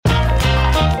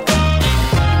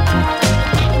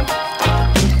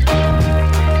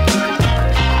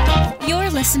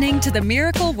listening to the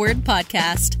Miracle Word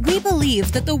Podcast. We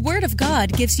believe that the Word of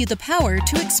God gives you the power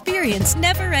to experience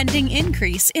never-ending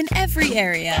increase in every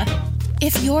area.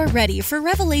 If you're ready for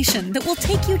revelation that will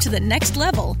take you to the next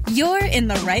level, you're in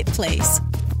the right place.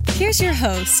 Here's your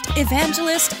host,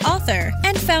 evangelist, author,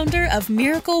 and founder of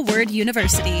Miracle Word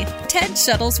University, Ted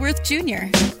Shuttlesworth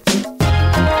Jr.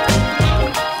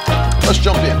 Let's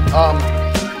jump in.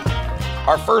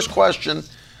 Our first question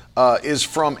is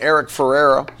from Eric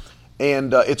Ferreira,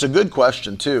 and it's a good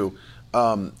question too.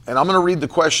 And I'm going to read the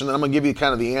question, then I'm going to give you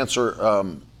kind of the answer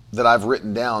that I've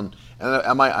written down, and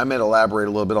I might elaborate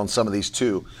a little bit on some of these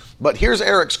too. But here's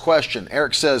Eric's question.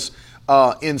 Eric says,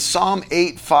 in Psalm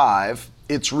 8:5,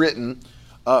 it's written,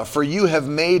 "For you have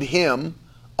made him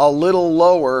a little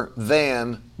lower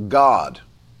than God."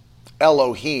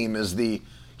 Elohim is the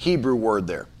Hebrew word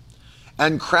there.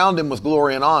 "And crowned him with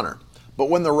glory and honor." But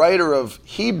when the writer of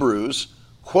Hebrews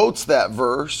quotes that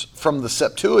verse from the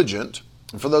Septuagint,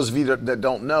 and for those of you that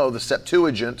don't know, the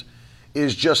Septuagint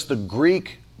is just the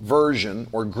Greek version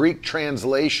or Greek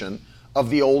translation of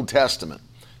the Old Testament.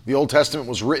 The Old Testament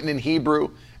was written in Hebrew,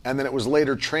 and then it was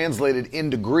later translated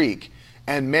into Greek.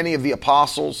 And many of the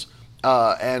apostles,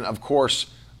 and of course,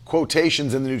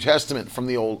 quotations in the New Testament from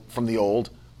the Old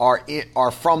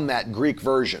are from that Greek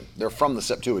version. They're from the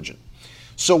Septuagint.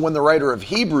 So when the writer of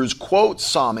Hebrews quotes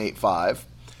Psalm 8:5,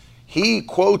 he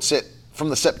quotes it from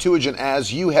the Septuagint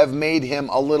as, "You have made him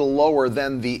a little lower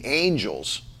than the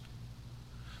angels."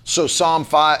 So Psalm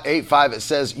 8:5, it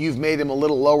says, "You've made him a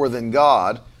little lower than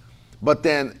God." But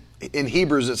then in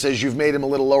Hebrews, it says, "You've made him a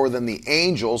little lower than the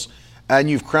angels, and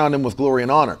you've crowned him with glory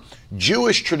and honor."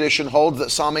 Jewish tradition holds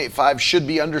that Psalm 8:5 should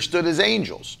be understood as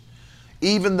angels.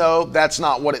 Even though that's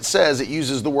not what it says, it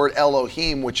uses the word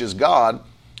Elohim, which is God.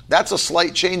 That's a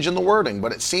slight change in the wording,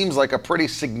 but it seems like a pretty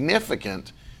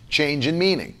significant change in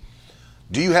meaning.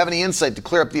 Do you have any insight to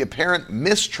clear up the apparent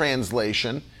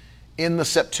mistranslation in the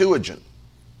Septuagint?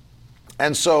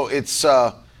 And so it's,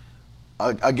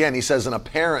 again, he says an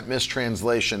apparent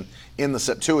mistranslation in the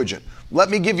Septuagint. Let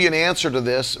me give you an answer to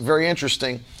this. Very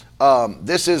interesting.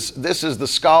 This is the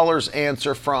scholar's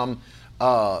answer from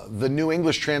the New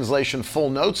English Translation Full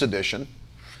Notes Edition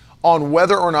on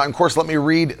whether or not, of course, let me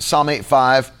read Psalm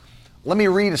 8:5. Let me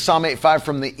read Psalm 8:5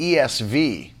 from the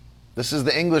ESV. This is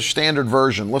the English Standard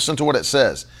Version. Listen to what it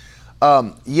says.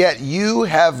 "Yet you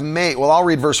have made," well, I'll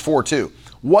read verse 4 too.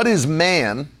 "What is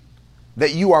man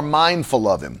that you are mindful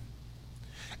of him?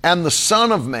 And the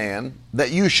Son of Man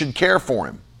that you should care for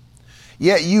him?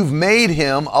 Yet you've made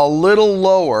him a little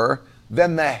lower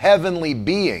than the heavenly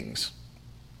beings."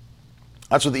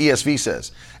 That's what the ESV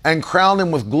says. "And crowned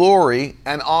him with glory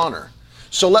and honor."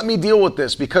 So let me deal with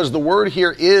this, because the word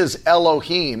here is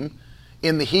Elohim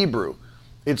in the Hebrew.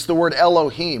 It's the word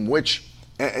Elohim, which,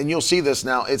 and you'll see this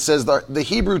now, it says the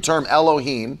Hebrew term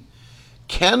Elohim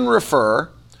can refer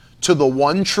to the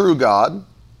one true God.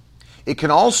 It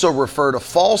can also refer to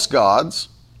false gods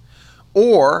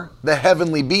or the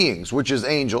heavenly beings, which is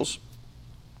angels.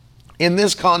 In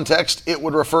this context, it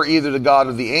would refer either to God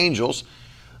or the angels.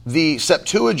 The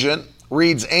Septuagint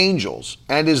reads angels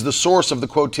and is the source of the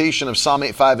quotation of Psalm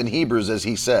 8:5 in Hebrews, as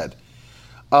he said.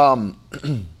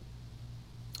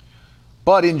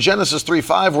 But in Genesis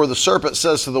 3:5, where the serpent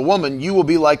says to the woman, "You will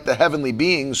be like the heavenly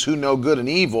beings who know good and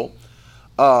evil."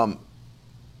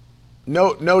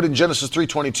 Note in Genesis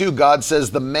 3:22, God says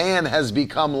the man has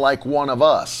become like one of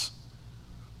us.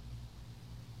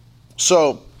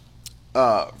 So,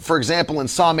 for example, in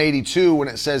Psalm 82, when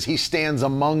it says he stands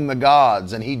among the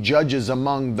gods and he judges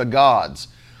among the gods,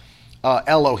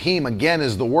 Elohim, again,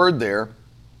 is the word there.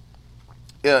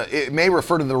 It may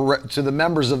refer to the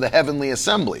members of the heavenly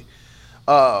assembly.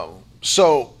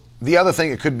 So the other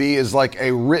thing it could be is like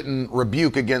a written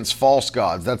rebuke against false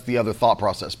gods. That's the other thought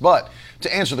process. But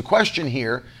to answer the question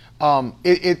here,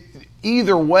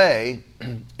 either way,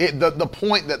 the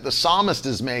point that the psalmist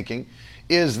is making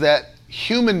is that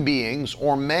human beings,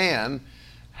 or man,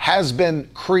 has been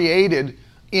created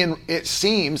it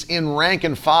seems, in rank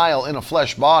and file in a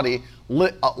flesh body,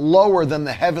 lower than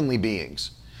the heavenly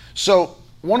beings. So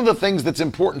one of the things that's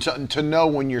important to know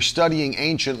when you're studying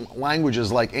ancient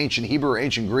languages like ancient Hebrew or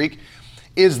ancient Greek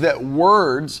is that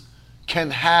words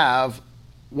can have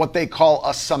what they call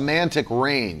a semantic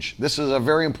range. This is a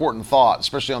very important thought,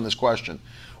 especially on this question.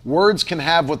 Words can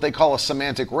have what they call a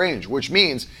semantic range, which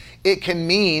means it can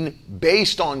mean,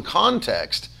 based on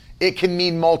context, it can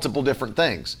mean multiple different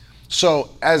things. So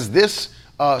as this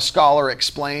scholar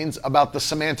explains about the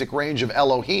semantic range of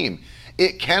Elohim,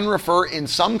 it can refer in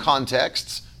some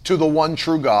contexts to the one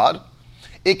true God.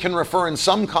 It can refer in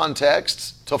some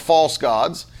contexts to false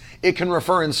gods. It can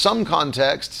refer in some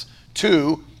contexts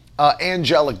to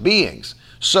angelic beings.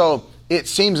 So it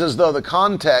seems as though the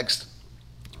context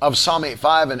of Psalm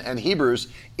 8:5 and Hebrews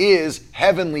is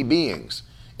heavenly beings.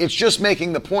 It's just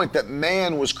making the point that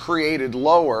man was created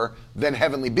lower than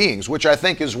heavenly beings, which I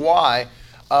think is why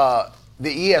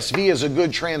the ESV is a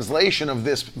good translation of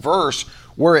this verse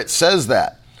where it says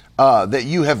that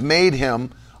you have made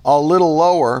him a little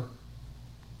lower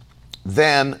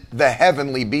than the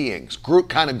heavenly beings,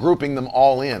 kind of grouping them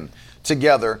all in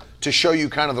together to show you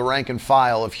kind of the rank and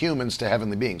file of humans to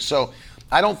heavenly beings. So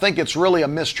I don't think it's really a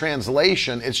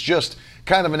mistranslation. It's just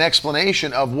kind of an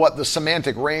explanation of what the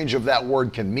semantic range of that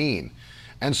word can mean.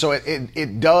 And so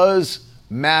it does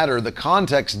matter. The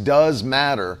context does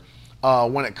matter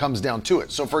when it comes down to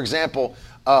it. So for example,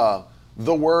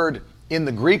 the word in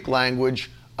the Greek language,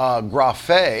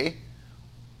 graphe,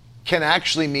 can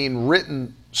actually mean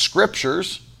written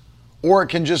scriptures, or it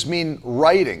can just mean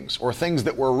writings or things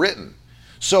that were written.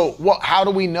 So how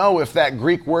do we know if that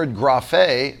Greek word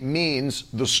graphe means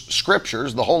the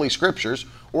scriptures, the holy scriptures,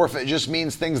 or if it just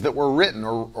means things that were written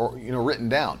or written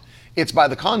down? It's by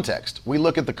the context. We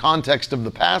look at the context of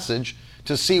the passage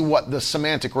to see what the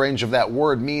semantic range of that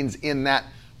word means in that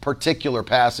particular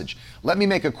passage. Let me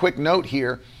make a quick note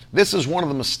here. This is one of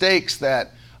the mistakes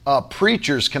that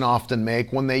preachers can often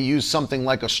make when they use something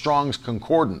like a Strong's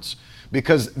Concordance,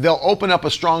 because they'll open up a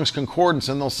Strong's Concordance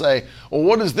and they'll say, well,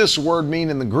 what does this word mean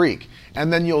in the Greek?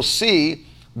 And then you'll see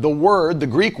the word, the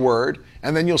Greek word,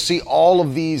 and then you'll see all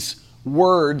of these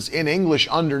words in English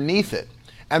underneath it.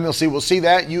 And they'll say, well, see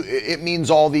that? It means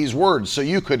all these words. So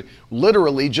you could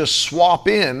literally just swap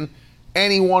in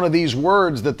any one of these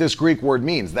words that this Greek word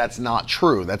means. That's not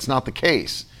true. That's not the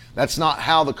case. That's not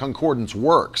how the concordance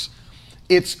works.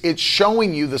 It's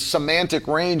showing you the semantic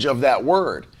range of that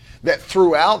word, that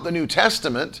throughout the New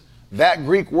Testament, that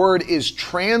Greek word is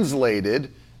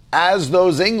translated as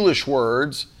those English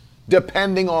words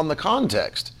depending on the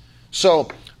context. So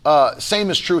same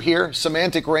is true here,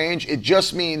 semantic range. It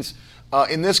just means,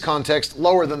 in this context,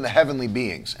 lower than the heavenly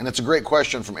beings. And it's a great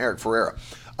question from Eric Ferreira.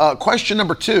 Question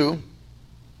number 2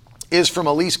 is from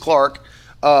Elise Clark.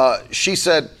 She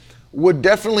said, would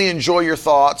definitely enjoy your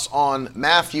thoughts on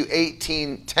Matthew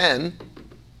 18:10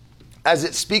 as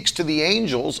it speaks to the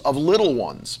angels of little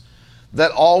ones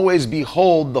that always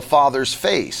behold the Father's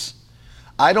face.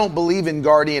 I don't believe in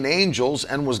guardian angels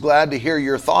and was glad to hear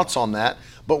your thoughts on that.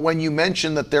 But when you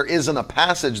mentioned that there isn't a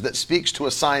passage that speaks to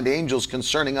assigned angels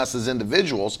concerning us as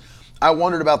individuals, I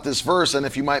wondered about this verse and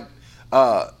if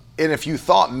you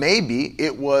thought maybe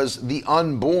it was the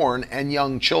unborn and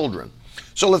young children.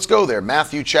 So let's go there.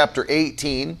 Matthew chapter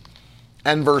 18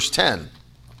 and verse 10.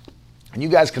 And you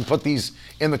guys can put these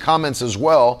in the comments as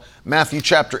well. Matthew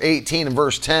chapter 18 and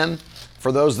verse 10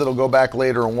 for those that'll go back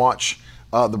later and watch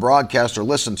the broadcast or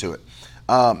listen to it.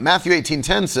 Matthew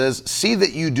 18:10 says, see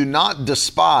that you do not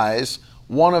despise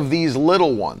one of these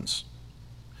little ones.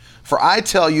 For I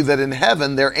tell you that in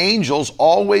heaven their angels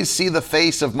always see the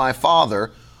face of my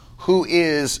Father who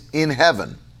is in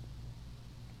heaven.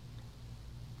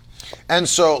 And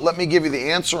so let me give you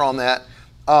the answer on that.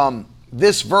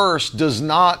 This verse it's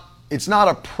not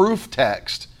a proof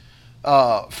text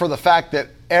for the fact that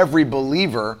every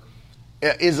believer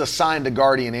is assigned a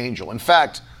guardian angel. In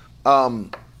fact,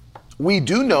 we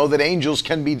do know that angels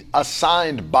can be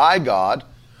assigned by God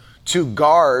to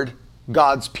guard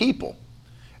God's people.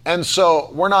 And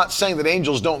so we're not saying that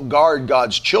angels don't guard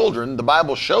God's children. The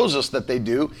Bible shows us that they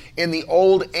do in the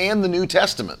Old and the New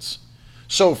Testaments.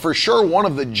 So for sure, one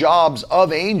of the jobs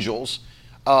of angels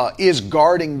is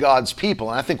guarding God's people.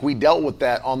 And I think we dealt with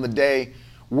that on the day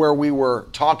where we were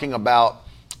talking about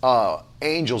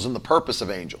angels and the purpose of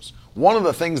angels. One of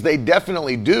the things they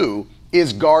definitely do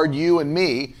is guard you and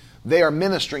me. They are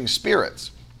ministering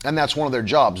spirits, and that's one of their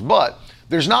jobs. But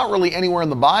there's not really anywhere in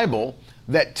the Bible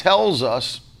that tells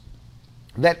us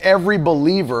that every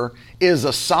believer is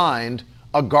assigned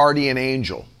a guardian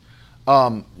angel.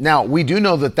 Now, we do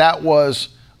know that was,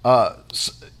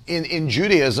 in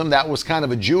Judaism, that was kind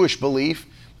of a Jewish belief.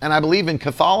 And I believe in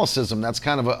Catholicism, that's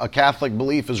kind of a Catholic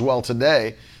belief as well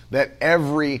today, that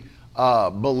every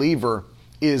believer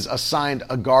is assigned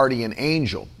a guardian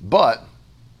angel. But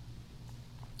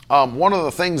one of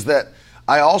the things that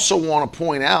I also want to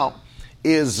point out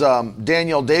is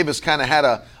Danielle Davis kind of had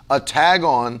a tag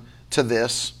on to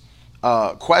this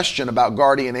question about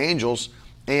guardian angels.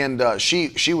 And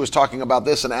she was talking about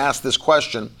this and asked this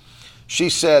question. She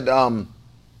said,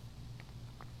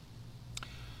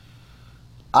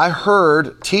 I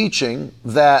heard teaching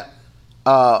that,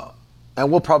 and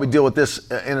we'll probably deal with this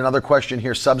in another question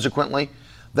here subsequently,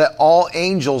 that all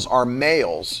angels are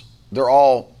males. They're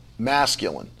all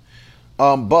masculine.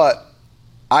 But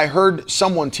I heard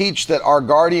someone teach that our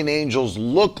guardian angels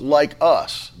look like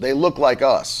us. They look like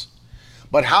us.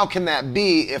 But how can that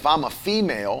be if I'm a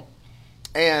female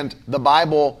and the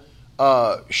Bible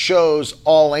shows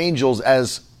all angels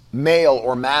as male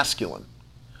or masculine?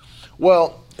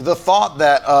 Well, the thought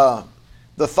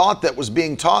that was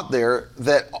being taught there,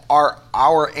 that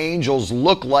our angels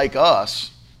look like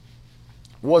us,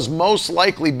 was most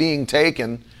likely being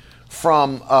taken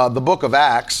from the book of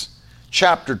Acts,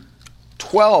 chapter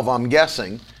 12, I'm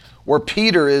guessing, where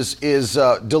Peter is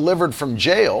delivered from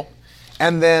jail,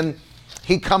 and then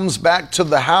he comes back to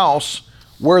the house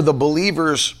where the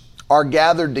believers are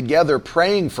gathered together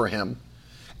praying for him,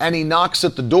 and he knocks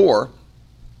at the door,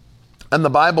 and the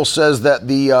Bible says that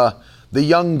the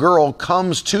young girl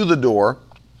comes to the door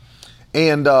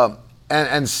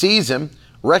and sees him,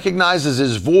 recognizes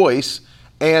his voice,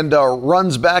 and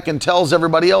runs back and tells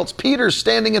everybody else, Peter's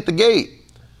standing at the gate.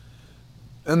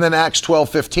 And then Acts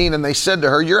 12:15, and they said to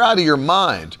her, you're out of your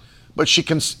mind. But she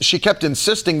kept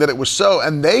insisting that it was so,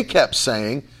 and they kept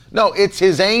saying, no, it's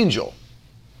his angel.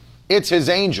 It's his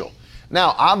angel.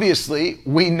 Now, obviously,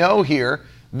 we know here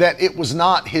that it was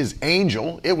not his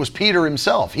angel. It was Peter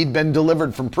himself. He'd been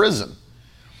delivered from prison.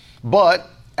 But,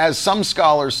 as some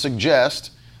scholars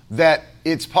suggest, that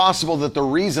it's possible that the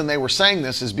reason they were saying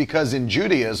this is because in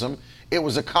Judaism, it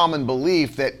was a common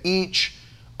belief that each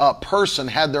person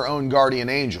had their own guardian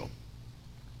angel.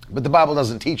 But the Bible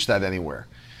doesn't teach that anywhere.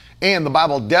 And the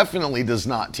Bible definitely does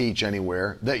not teach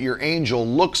anywhere that your angel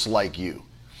looks like you.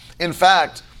 In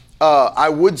fact, I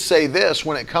would say this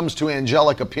when it comes to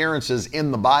angelic appearances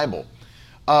in the Bible.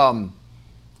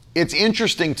 It's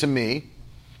interesting to me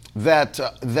that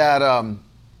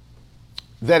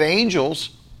angels,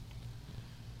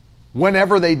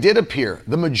 whenever they did appear,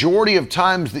 the majority of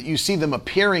times that you see them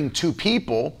appearing to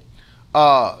people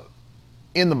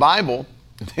in the Bible,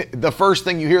 the first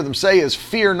thing you hear them say is,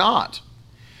 fear not.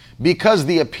 Because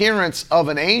the appearance of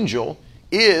an angel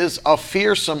is a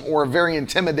fearsome or a very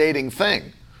intimidating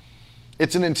thing.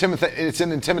 It's an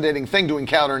intimidating thing to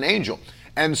encounter an angel.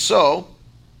 And so,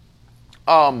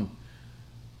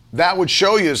 that would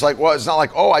show you, it's like, well, it's not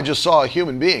like, oh, I just saw a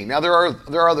human being. Now, there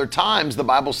are other times the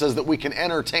Bible says that we can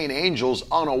entertain angels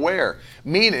unaware,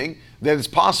 meaning that it's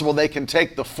possible they can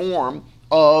take the form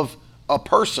of a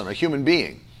person, a human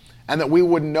being, and that we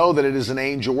wouldn't know that it is an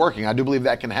angel working. I do believe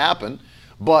that can happen.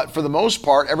 But for the most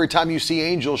part, every time you see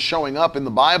angels showing up in the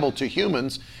Bible to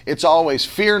humans, it's always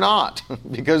fear not,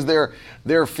 because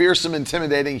they're fearsome,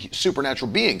 intimidating, supernatural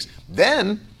beings.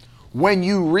 Then, when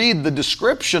you read the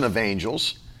description of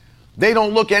angels, they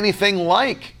don't look anything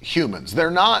like humans.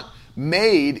 They're not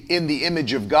made in the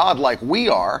image of God like we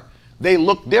are. They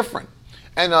look different.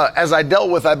 And as I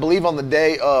dealt with, I believe on the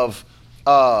day of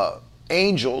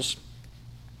angels,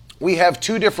 we have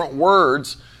two different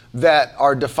words that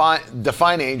are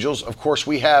define angels. Of course,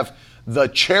 we have the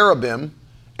cherubim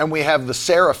and we have the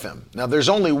seraphim. Now, there's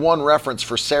only one reference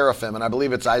for seraphim, and I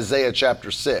believe it's Isaiah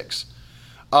chapter 6.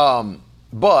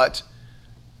 But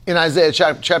in Isaiah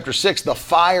chapter 6, the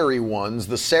fiery ones,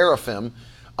 the seraphim,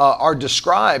 are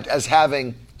described as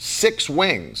having 6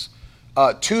 wings,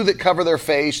 2 that cover their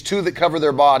face, 2 that cover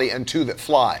their body, and 2 that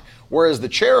fly. Whereas the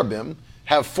cherubim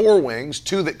have 4 wings,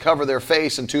 2 that cover their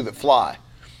face and 2 that fly.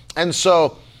 And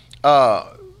so,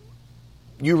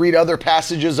 you read other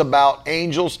passages about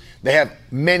angels. They have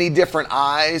many different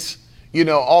eyes,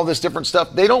 all this different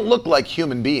stuff. They don't look like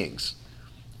human beings.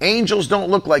 Angels don't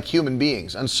look like human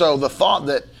beings. And so the thought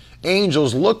that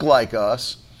angels look like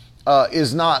us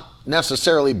is not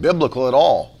necessarily biblical at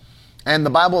all. And the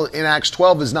Bible in Acts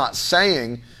 12 is not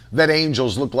saying that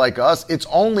angels look like us. It's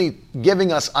only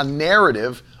giving us a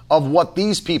narrative of what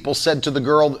these people said to the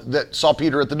girl that saw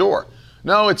Peter at the door.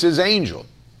 No, it's his angel.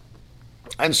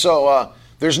 And so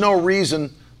there's no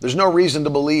reason to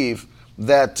believe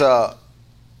that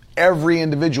every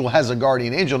individual has a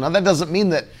guardian angel. Now, that doesn't mean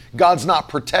that God's not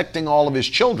protecting all of his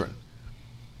children.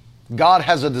 God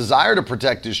has a desire to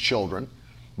protect his children,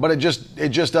 but it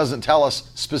just doesn't tell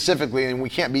us specifically, and we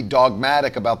can't be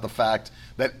dogmatic about the fact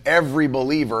that every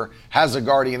believer has a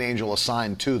guardian angel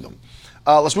assigned to them.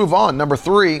 Let's move on. Number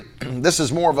 3, this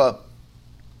is more of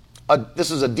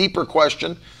this is a deeper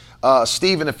question.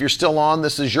 Stephen, if you're still on,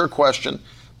 this is your question.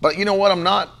 But you know what? I'm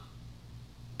not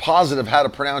positive how to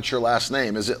pronounce your last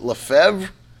name. Is it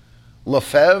Lefebvre?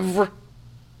 Lefebvre?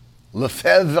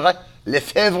 Lefebvre?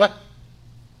 Lefebvre?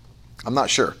 I'm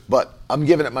not sure, but I'm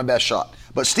giving it my best shot.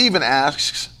 But Stephen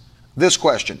asks this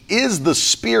question: is the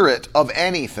spirit of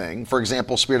anything, for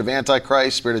example, spirit of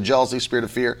Antichrist, spirit of jealousy, spirit of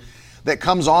fear, that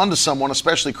comes on to someone,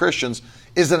 especially Christians,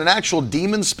 Is it an actual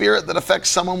demon spirit that affects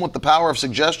someone with the power of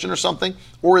suggestion or something?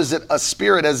 Or is it a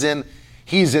spirit as in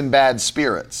he's in bad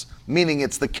spirits? Meaning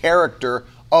it's the character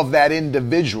of that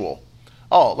individual.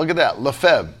 Oh, look at that,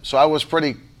 Lefebvre. So I was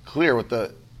pretty clear with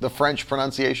the French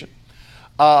pronunciation.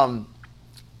 And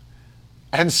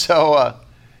so,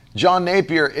 John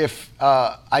Napier, if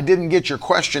I didn't get your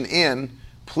question in,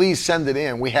 please send it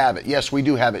in. We have it. Yes, we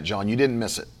do have it, John. You didn't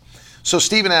miss it. So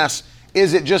Stephen asks,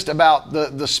 is it just about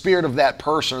the spirit of that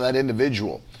person or that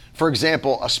individual? For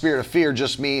example, a spirit of fear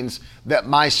just means that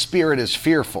my spirit is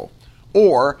fearful.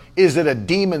 Or is it a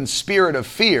demon spirit of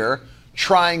fear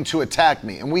trying to attack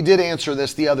me? And we did answer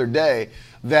this the other day,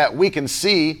 that we can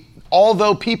see,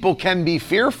 although people can be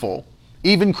fearful,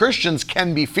 even Christians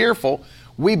can be fearful,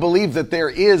 we believe that there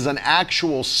is an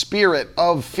actual spirit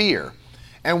of fear.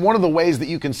 And one of the ways that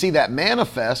you can see that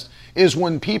manifest is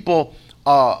when people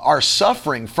are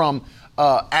suffering from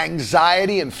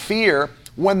anxiety and fear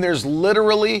when there's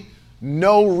literally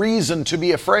no reason to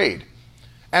be afraid.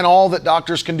 And all that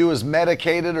doctors can do is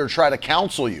medicate it or try to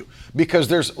counsel you. Because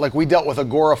there's, like we dealt with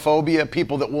agoraphobia,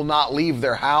 people that will not leave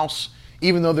their house,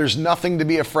 even though there's nothing to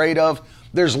be afraid of.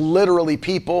 There's literally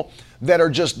people that are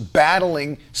just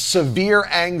battling severe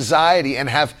anxiety and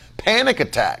have panic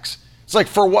attacks. It's like,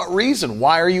 for what reason?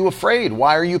 Why are you afraid?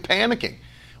 Why are you panicking?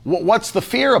 What's the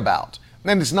fear about?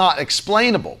 And it's not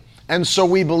explainable. And so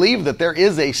we believe that there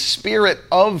is a spirit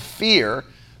of fear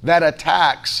that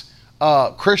attacks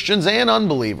Christians and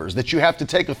unbelievers that you have to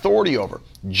take authority over.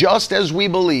 Just as we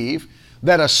believe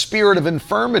that a spirit of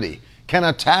infirmity can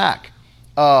attack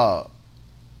a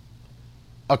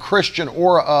Christian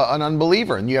or an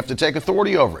unbeliever, and you have to take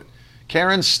authority over it.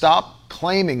 Karen, stop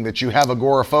claiming that you have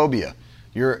agoraphobia.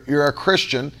 You're a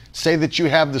Christian. Say that you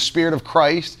have the Spirit of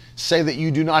Christ. Say that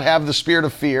you do not have the spirit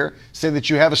of fear. Say that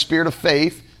you have a spirit of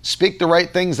faith. Speak the right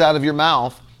things out of your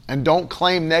mouth, and don't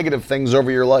claim negative things over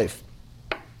your life.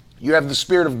 You have the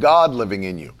Spirit of God living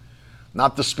in you,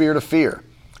 not the spirit of fear.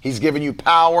 He's given you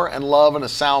power and love and a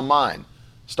sound mind.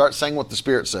 Start saying what the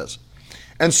Spirit says.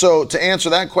 And so to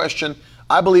answer that question,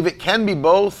 I believe it can be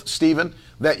both, Stephen,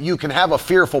 that you can have a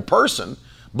fearful person,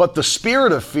 but the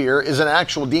spirit of fear is an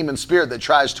actual demon spirit that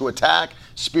tries to attack,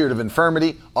 spirit of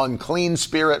infirmity, unclean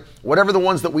spirit, whatever the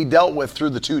ones that we dealt with through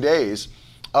the 2 days.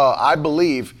 I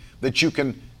believe that you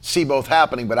can see both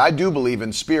happening, but I do believe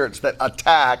in spirits that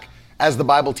attack as the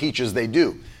Bible teaches they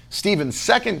do. Stephen's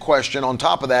second question on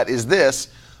top of that is this: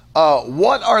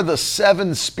 what are the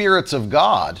 7 spirits of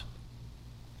God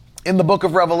in the book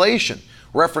of Revelation,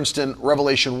 referenced in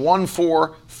Revelation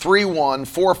 1:4, 3:1,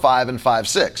 4:5, and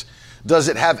 5:6? Does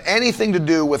it have anything to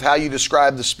do with how you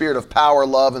describe the spirit of power,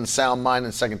 love, and sound mind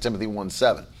in 2 Timothy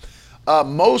 1:7?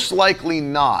 Most likely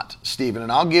not, Stephen.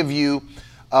 And I'll give you,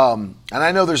 and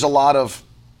I know there's a lot of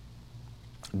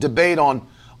debate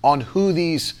on who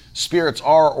these spirits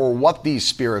are or what these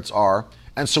spirits are.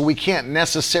 And so we can't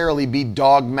necessarily be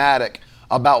dogmatic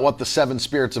about what the 7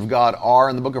 spirits of God are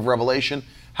in the book of Revelation.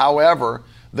 However,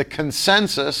 the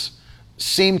consensus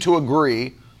seem to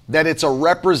agree that it's a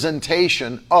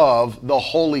representation of the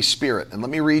Holy Spirit. And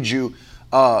let me read you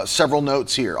several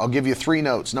notes here. I'll give you 3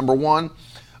 notes. Number 1,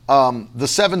 the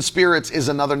 7 spirits is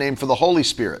another name for the Holy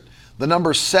Spirit. The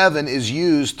number 7 is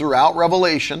used throughout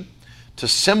Revelation to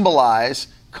symbolize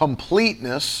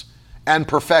completeness and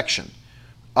perfection.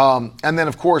 And then,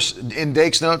 of course, in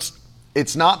Dake's notes,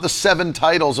 it's not the 7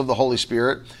 titles of the Holy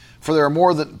Spirit, for there are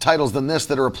more titles than this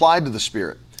that are applied to the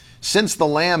Spirit. Since the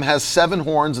Lamb has 7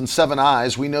 horns and 7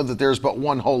 eyes, we know that there's but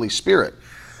one Holy Spirit.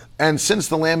 And since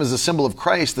the Lamb is a symbol of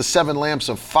Christ, the 7 lamps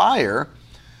of fire,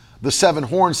 the 7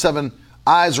 horns, 7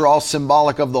 eyes are all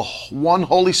symbolic of the one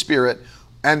Holy Spirit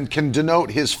and can denote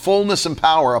his fullness and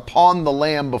power upon the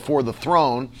Lamb before the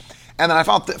throne. And then I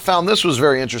found this was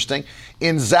very interesting.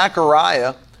 In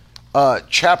Zechariah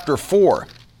chapter 4,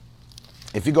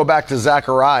 if you go back to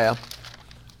Zechariah,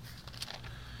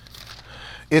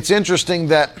 it's interesting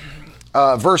that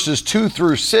verses 2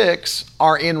 through 6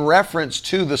 are in reference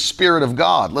to the Spirit of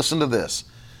God. Listen to this.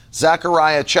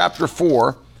 Zechariah chapter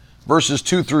 4, verses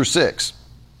 2 through 6.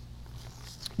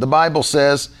 The Bible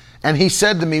says, "And he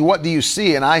said to me, 'What do you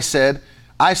see?' And I said,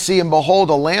 'I see and behold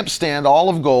a lampstand all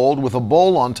of gold with a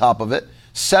bowl on top of it,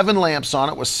 7 lamps on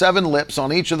it with 7 lips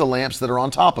on each of the lamps that are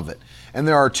on top of it. And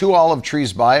there are 2 olive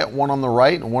trees by it, one on the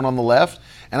right and one on the left.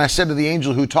 And I said to the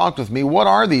angel who talked with me, What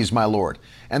are these, my Lord?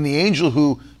 And the angel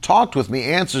who talked with me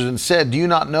answered and said, Do you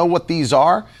not know what these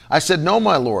are? I said, No,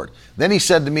 my Lord. Then he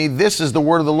said to me, This is the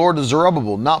word of the Lord to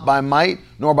Zerubbabel, not by might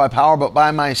nor by power, but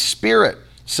by my Spirit,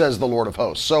 says the Lord of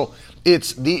hosts. So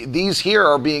it's these here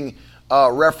are being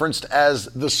referenced as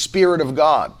the Spirit of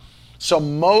God. So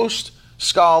most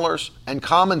scholars and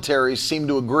commentaries seem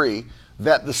to agree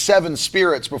that the 7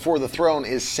 spirits before the throne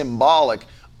is symbolic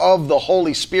of the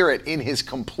Holy Spirit in his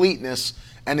completeness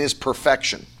and his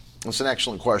perfection. That's an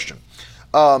excellent question.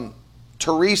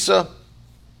 Teresa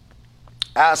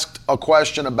asked a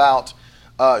question about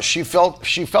she felt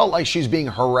like she's being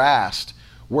harassed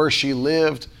where she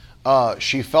lived.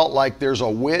 She felt like there's a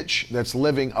witch that's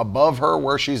living above her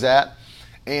where she's at,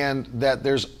 and that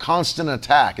there's constant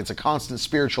attack. It's a constant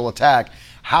spiritual attack.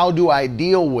 How do I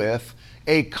deal with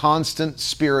a constant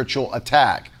spiritual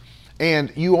attack?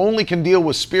 And you only can deal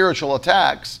with spiritual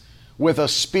attacks with a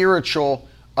spiritual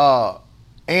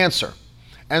answer.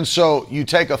 And so you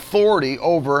take authority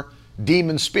over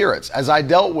demon spirits. As I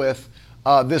dealt with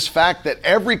this fact that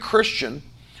every Christian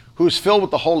who's filled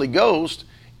with the Holy Ghost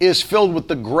is filled with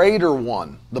the greater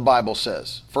one, the Bible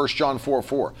says, 1 John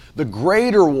 4:4. The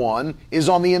greater one is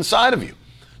on the inside of you.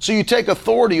 So you take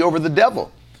authority over the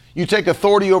devil. You take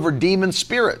authority over demon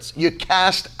spirits. You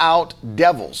cast out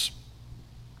devils.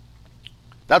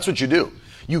 That's what you do.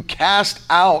 You cast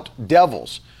out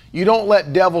devils. You don't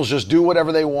let devils just do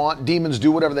whatever they want, demons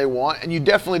do whatever they want, and you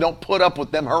definitely don't put up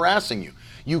with them harassing you.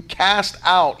 You cast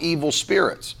out evil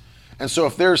spirits. And so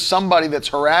if there's somebody that's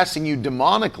harassing you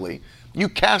demonically, you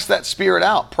cast that spirit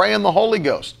out. Pray in the Holy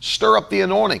Ghost. Stir up the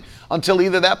anointing until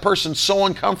either that person's so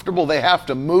uncomfortable they have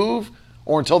to move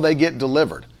or until they get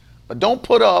delivered. But don't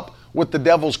put up with the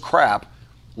devil's crap.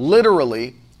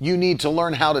 Literally, you need to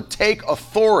learn how to take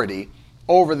authority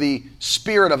over the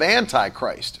spirit of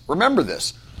Antichrist. Remember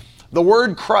this. The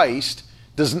word Christ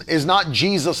is not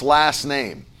Jesus' last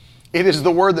name. It is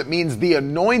the word that means the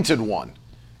anointed one.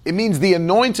 It means the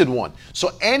anointed one.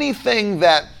 So anything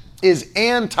that is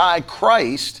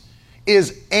anti-Christ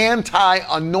is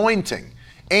anti-anointing,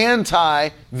 anti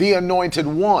the anointed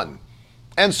one.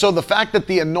 And so the fact that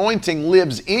the anointing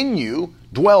lives in you,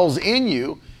 dwells in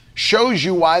you, shows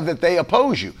you why that they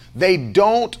oppose you. They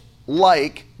don't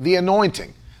like the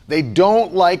anointing. They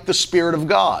don't like the Spirit of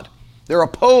God. They're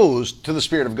opposed to the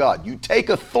Spirit of God. You take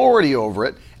authority over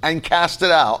it and cast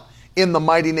it out in the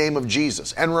mighty name of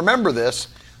Jesus. And remember this,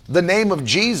 the name of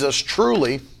Jesus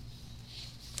truly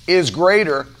is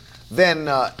greater than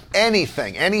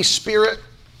anything, any spirit.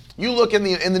 You look in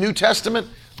the New Testament,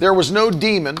 there was no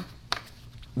demon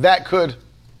that could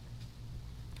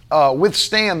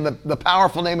withstand the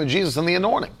powerful name of Jesus and the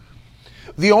anointing.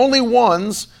 The only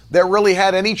ones that really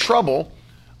had any trouble,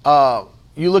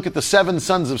 you look at the 7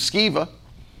 sons of Sceva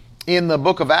in the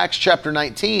book of Acts chapter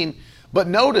 19, but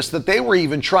notice that they were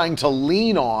even trying to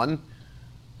lean on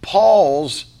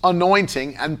Paul's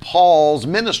anointing and Paul's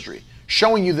ministry,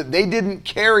 showing you that they didn't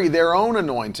carry their own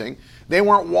anointing. They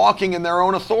weren't walking in their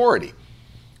own authority.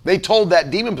 They told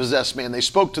that demon-possessed man, they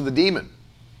spoke to the demon,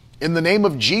 in the name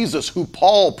of Jesus who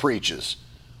Paul preaches.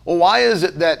 Well, why is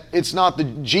it that it's not the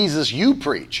Jesus you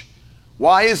preach?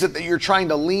 Why is it that you're trying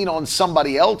to lean on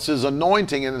somebody else's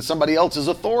anointing and somebody else's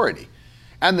authority?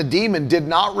 And the demon did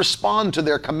not respond to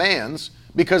their commands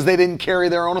because they didn't carry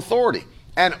their own authority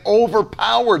and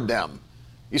overpowered them.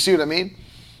 You see what I mean?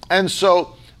 And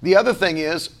so the other thing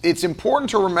is, it's important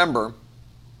to remember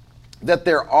that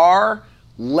there are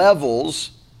levels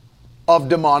of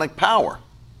demonic power.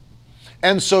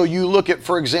 And so you look at,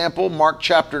 for example, Mark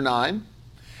chapter 9,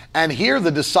 and here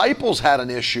the disciples had an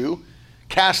issue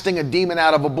casting a demon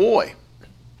out of a boy.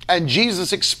 And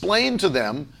Jesus explained to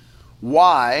them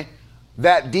why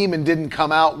that demon didn't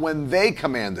come out when they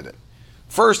commanded it.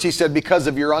 First, he said, because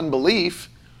of your unbelief.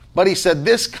 But he said,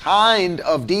 this kind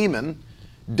of demon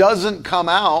doesn't come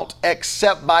out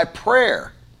except by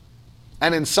prayer.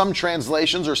 And in some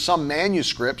translations or some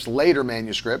manuscripts, later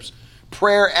manuscripts,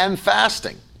 prayer and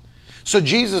fasting. So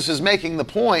Jesus is making the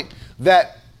point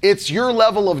that it's your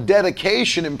level of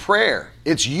dedication in prayer.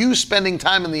 It's you spending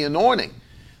time in the anointing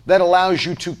that allows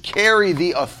you to carry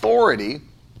the authority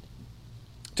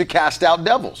to cast out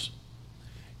devils.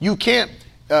 You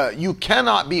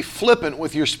cannot be flippant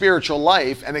with your spiritual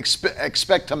life and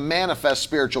expect to manifest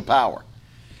spiritual power.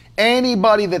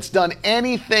 Anybody that's done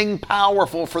anything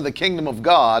powerful for the kingdom of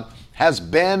God has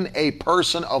been a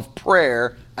person of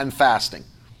prayer and fasting.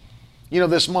 You know,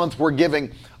 this month we're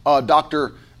giving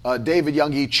Dr. David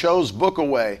Young Cho's book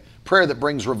away, Prayer That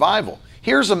Brings Revival.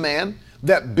 Here's a man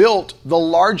that built the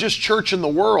largest church in the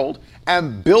world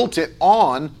and built it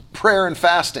on prayer and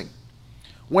fasting.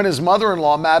 When his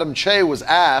mother-in-law, Madam Che, was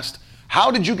asked, how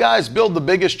did you guys build the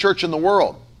biggest church in the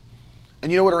world?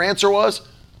 And you know what her answer was?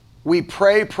 We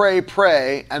pray, pray,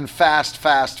 pray, and fast,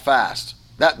 fast, fast.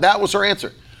 That was her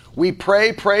answer. We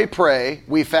pray, pray, pray,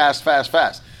 we fast, fast,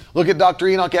 fast. Look at Dr.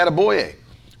 Enoch Adeboye,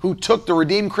 who took the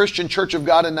Redeemed Christian Church of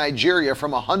God in Nigeria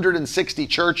from 160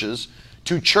 churches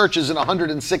to churches in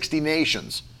 160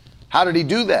 nations. How did he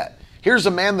do that? Here's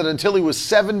a man that until he was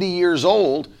 70 years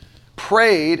old,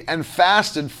 prayed and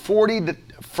fasted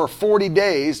for 40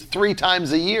 days, 3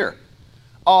 times a year.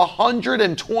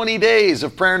 120 days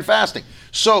of prayer and fasting.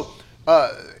 So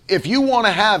if you want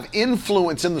to have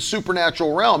influence in the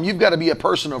supernatural realm, you've got to be a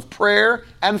person of prayer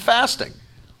and fasting.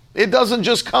 It doesn't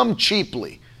just come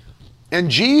cheaply. And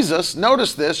Jesus,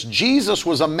 notice this, Jesus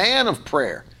was a man of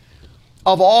prayer.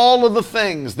 Of all of the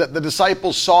things that the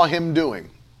disciples saw him doing,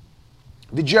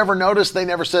 did you ever notice they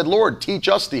never said, Lord, teach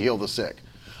us to heal the sick.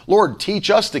 Lord, teach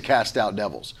us to cast out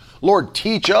devils. Lord,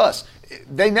 teach us.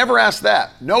 They never asked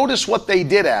that. Notice what they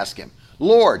did ask him.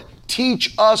 Lord,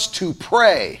 teach us to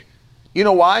pray. You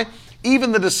know why?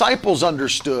 Even the disciples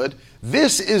understood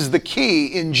this is the key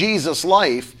in Jesus'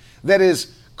 life that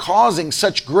is causing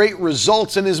such great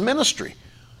results in his ministry.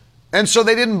 And so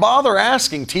they didn't bother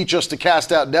asking, teach us to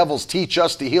cast out devils, teach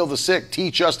us to heal the sick,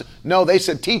 teach us to... No, they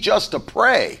said, teach us to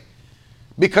pray,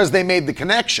 because they made the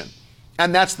connection.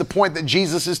 And that's the point that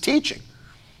Jesus is teaching.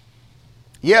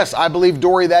 Yes, I believe,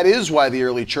 Dory, that is why the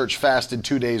early church fasted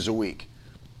 2 days a week.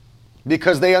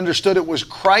 Because they understood it was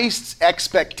Christ's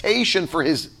expectation for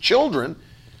his children,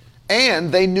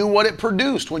 and they knew what it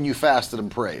produced when you fasted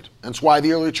and prayed. That's why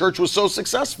the early church was so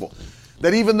successful.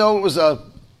 That even though it was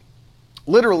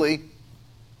literally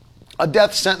a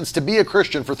death sentence to be a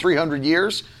Christian for 300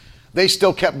 years, they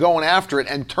still kept going after it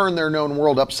and turned their known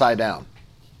world upside down.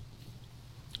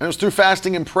 And it was through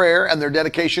fasting and prayer and their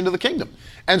dedication to the kingdom.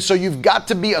 And so you've got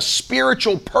to be a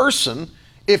spiritual person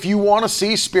if you want to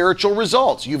see spiritual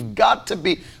results. You've got to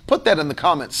be, put that in the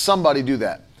comments, somebody do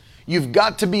that. You've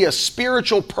got to be a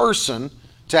spiritual person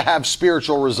to have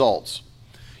spiritual results.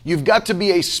 You've got to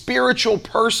be a spiritual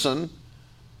person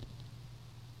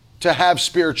to have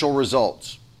spiritual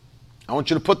results. I want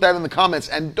you to put that in the comments,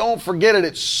 and don't forget it.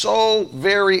 It's so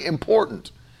very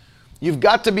important. You've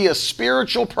got to be a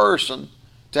spiritual person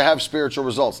to have spiritual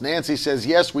results. Nancy says,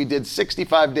 yes, we did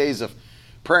 65 days of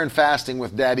prayer and fasting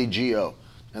with Daddy Gio.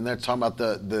 And they're talking about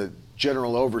the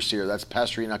general overseer. That's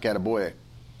Pastor Enoch Adeboye.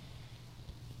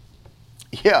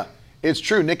 Yeah, it's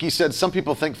true. Nikki said some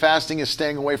people think fasting is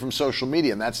staying away from social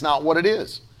media, and that's not what it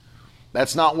is.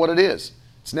 That's not what it is.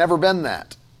 It's never been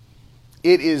that.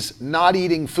 It is not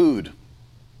eating food.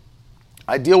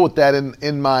 I deal with that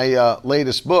in my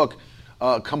latest book,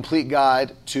 Complete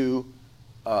Guide to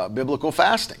Biblical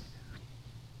Fasting.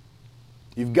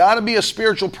 You've got to be a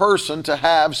spiritual person to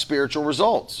have spiritual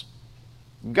results.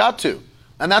 You've got to.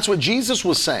 And that's what Jesus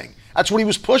was saying. That's what he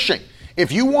was pushing.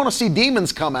 If you want to see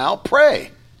demons come out,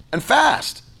 pray and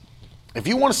fast. If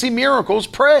you want to see miracles,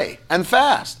 pray and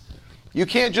fast. You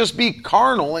can't just be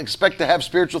carnal and expect to have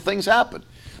spiritual things happen.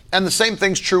 And the same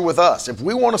thing's true with us. If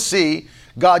we want to see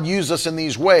God use us in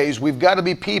these ways, we've got to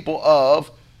be people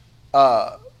of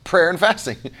prayer and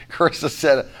fasting. Carissa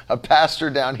said a pastor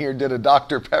down here did a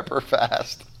Dr. Pepper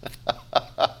fast.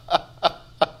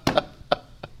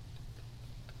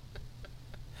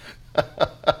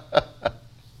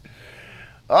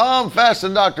 Oh, I'm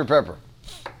fasting Dr. Pepper.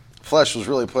 Flesh was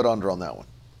really put under on that one.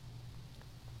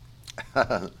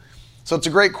 So it's a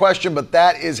great question, but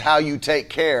that is how you take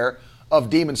care of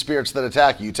demon spirits that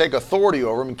attack you. You take authority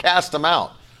over them and cast them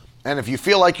out. And if you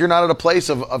feel like you're not at a place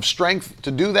of strength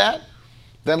to do that,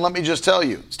 then let me just tell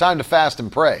you, it's time to fast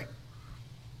and pray.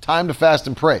 Time to fast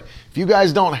and pray. If you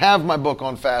guys don't have my book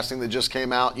on fasting that just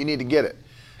came out, you need to get it.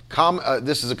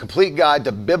 This is a complete guide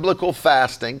to biblical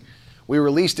fasting. We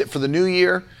released it for the new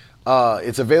year.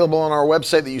 It's available on our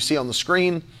website that you see on the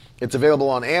screen. It's available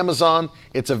on Amazon.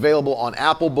 It's available on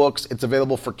Apple Books. It's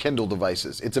available for Kindle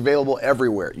devices. It's available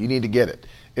everywhere. You need to get it.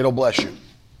 It'll bless you.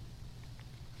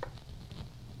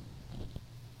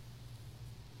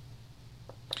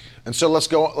 And so let's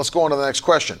go on to the next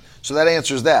question. So that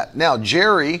answers that. Now,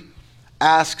 Jerry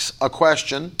asks a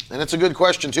question, and it's a good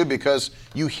question too, because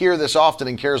you hear this often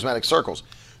in charismatic circles.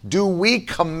 Do we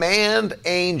command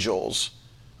angels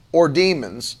or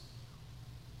demons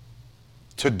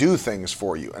to do things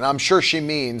for you? And I'm sure she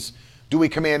means, do we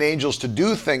command angels to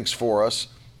do things for us,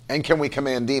 and can we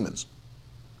command demons?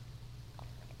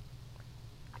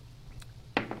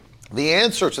 The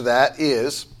answer to that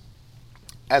is,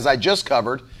 as I just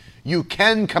covered, you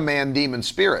can command demon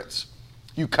spirits.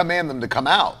 You command them to come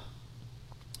out.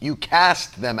 You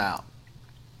cast them out.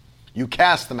 You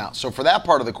cast them out. So for that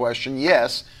part of the question,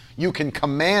 yes, you can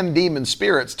command demon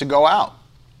spirits to go out.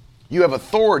 You have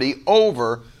authority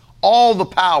over all the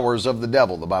powers of the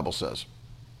devil, the Bible says.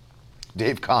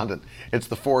 Dave Condon, it's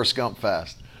the Forrest Gump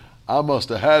fast. I must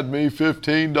have had me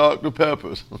 15 Dr.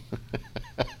 Peppers.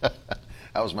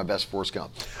 That was my best Forrest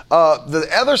Gump. The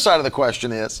other side of the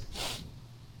question is,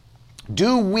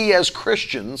 Do we as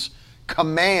Christians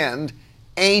command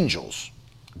angels?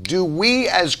 Do we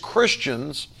as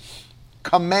Christians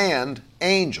command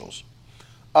angels?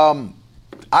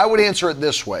 I would answer it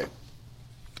this way.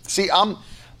 See,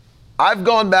 I've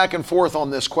gone back and forth on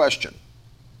this question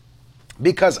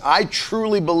because I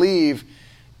truly believe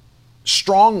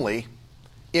strongly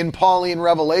in Pauline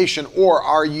revelation, or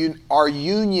our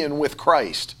union with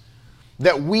Christ,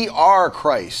 that we are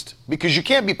Christ, because you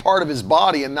can't be part of his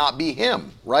body and not be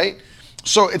him, right?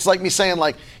 So it's like me saying,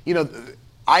 like, you know,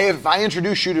 if I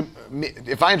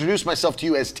introduce myself to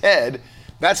you as Ted,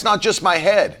 that's not just my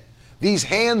head. These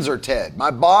hands are Ted.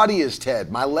 My body is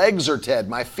Ted. My legs are Ted.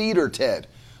 My feet are Ted.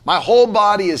 My whole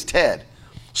body is Ted.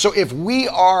 So if we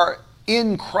are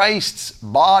in Christ's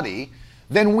body,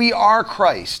 then we are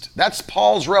Christ. That's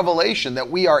Paul's revelation, that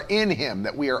we are in him,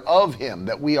 that we are of him,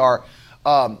 that we are,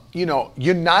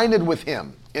 united with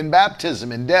him in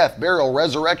baptism, in death, burial,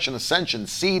 resurrection, ascension,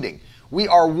 seating. We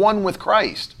are one with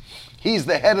Christ. He's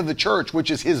the head of the church, which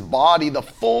is his body, the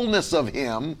fullness of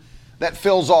him that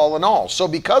fills all in all. So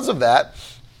because of that,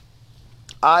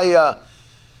 I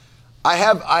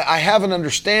have an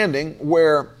understanding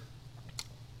where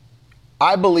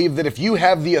I believe that if you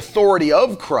have the authority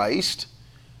of Christ,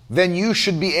 then you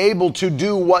should be able to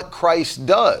do what Christ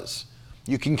does.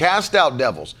 You can cast out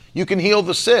devils. You can heal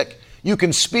the sick. You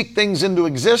can speak things into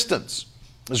existence,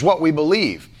 is what we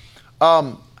believe.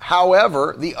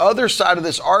 However, the other side of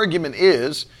this argument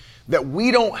is that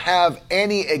we don't have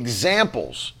any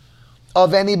examples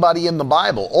of anybody in the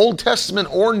Bible, Old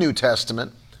Testament or New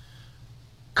Testament,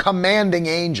 commanding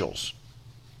angels.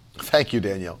 Thank you,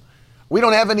 Danielle. We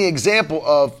don't have any example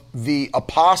of the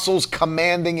apostles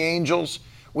commanding angels.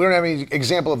 We don't have any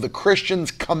example of the Christians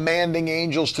commanding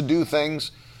angels to do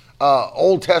things.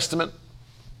 Old Testament,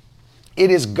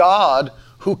 it is God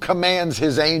who commands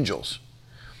his angels.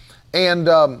 And,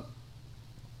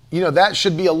 that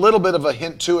should be a little bit of a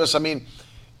hint to us. I mean,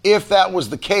 if that was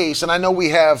the case, and I know we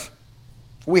have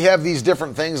these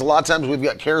different things. A lot of times we've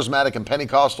got charismatic and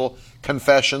Pentecostal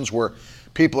confessions where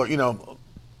people are,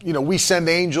 we send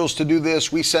angels to do this,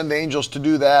 we send angels to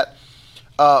do that.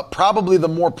 Probably the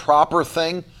more proper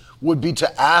thing would be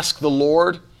to ask the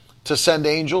Lord to send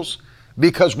angels,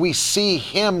 because we see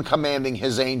him commanding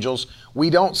his angels. We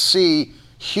don't see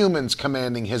humans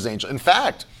commanding his angels. In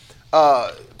fact,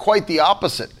 quite the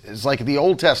opposite is like the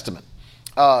Old Testament.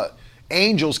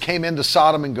 Angels came into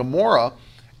Sodom and Gomorrah,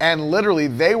 and literally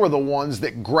they were the ones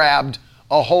that grabbed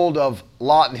a hold of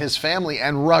Lot and his family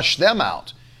and rushed them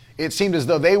out. It seemed as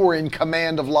though they were in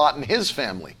command of Lot and his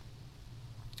family,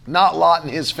 not Lot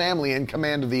and his family in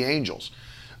command of the angels.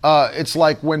 It's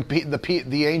like when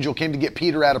the angel came to get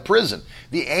Peter out of prison.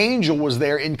 The angel was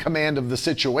there in command of the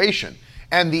situation,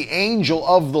 and the angel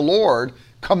of the Lord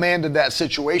commanded that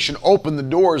situation, opened the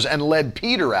doors, and led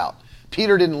Peter out.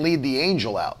 Peter didn't lead the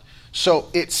angel out. So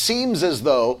it seems as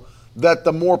though that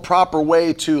the more proper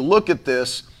way to look at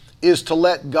this is to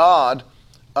let God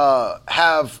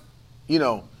have,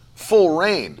 full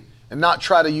reign and not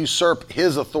try to usurp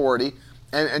his authority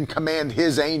and command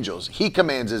his angels. He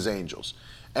commands his angels.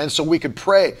 And so we could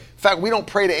pray. In fact, we don't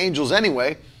pray to angels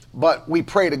anyway, but we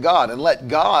pray to God and let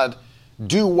God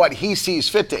do what he sees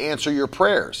fit to answer your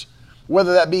prayers.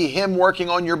 Whether that be him working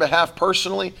on your behalf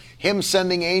personally, him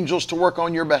sending angels to work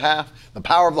on your behalf, the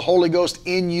power of the Holy Ghost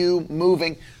in you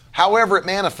moving, however it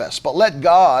manifests. But let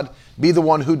God be the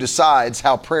one who decides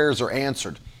how prayers are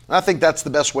answered. And I think that's the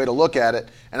best way to look at it,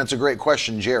 and it's a great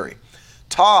question, Jerry.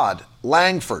 Todd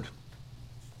Langford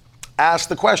asked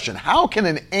the question, how can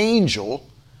an angel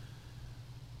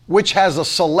which has a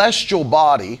celestial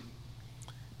body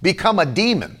become a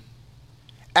demon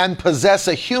and possess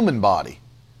a human body?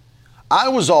 I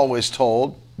was always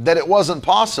told that it wasn't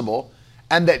possible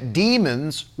and that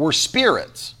demons were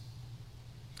spirits.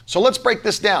 So let's break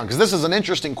this down, because this is an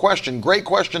interesting question. Great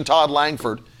question, Todd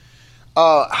Langford.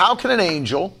 How can an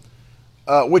angel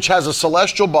which has a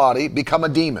celestial body become a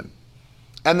demon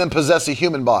and then possess a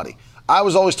human body? I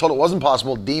was always told it wasn't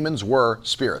possible. Demons were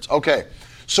spirits. Okay,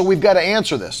 so we've got to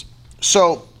answer this.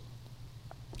 So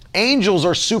angels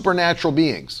are supernatural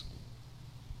beings.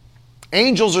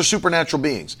 Angels are supernatural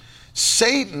beings.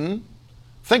 Satan,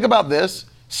 think about this.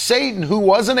 Satan, who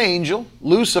was an angel,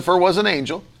 Lucifer was an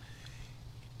angel.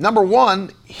 Number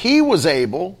one, he was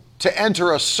able to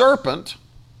enter a serpent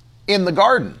in the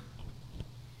garden.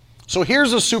 So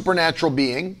here's a supernatural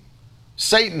being,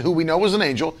 Satan, who we know was an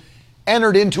angel,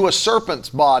 entered into a serpent's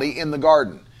body in the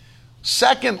garden.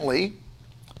 Secondly,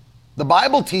 the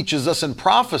Bible teaches us in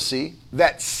prophecy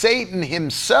that Satan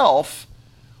himself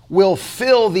will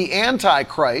fill the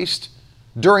Antichrist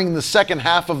during the second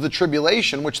half of the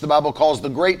tribulation, which the Bible calls the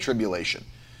Great Tribulation,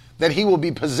 that he will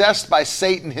be possessed by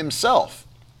Satan himself.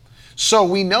 So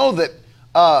we know that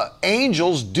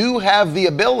angels do have the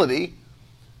ability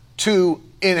to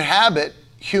inhabit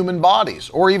human bodies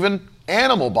or even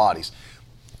animal bodies.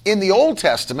 In the Old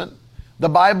Testament, the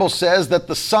Bible says that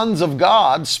the sons of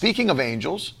God, speaking of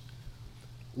angels,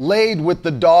 laid with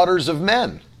the daughters of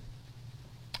men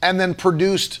and then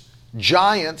produced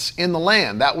giants in the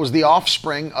land. That was the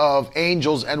offspring of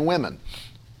angels and women.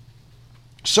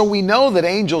 So we know that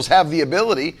angels have the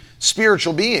ability,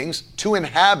 spiritual beings, to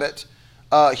inhabit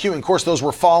human. Of course, those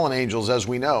were fallen angels, as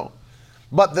we know.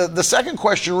 But the second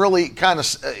question really kind of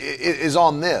is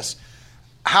on this.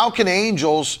 How can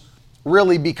angels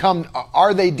really become,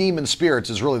 are they demon spirits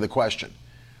is really the question.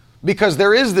 Because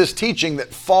there is this teaching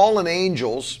that fallen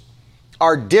angels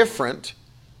are different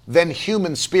than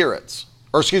human spirits,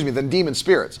 than demon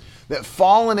spirits. That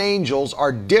fallen angels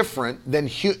are different than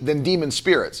demon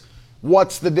spirits.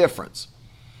 What's the difference?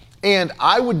 And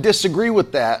I would disagree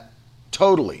with that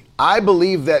totally. I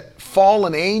believe that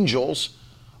fallen angels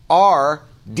are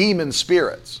demon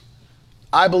spirits.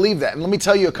 I believe that. And let me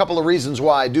tell you a couple of reasons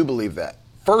why I do believe that.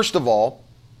 First of all,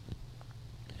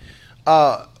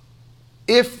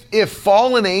 if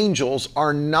fallen angels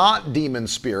are not demon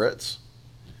spirits,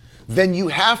 then you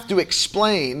have to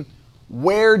explain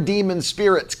where demon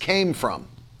spirits came from.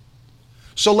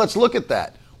 So let's look at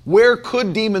that. Where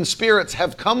could demon spirits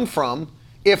have come from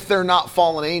if they're not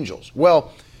fallen angels?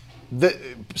 Well,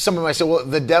 someone might say, well,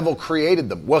 the devil created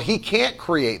them. Well, he can't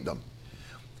create them.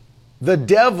 The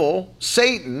devil,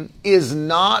 Satan, is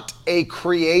not a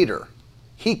creator.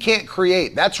 He can't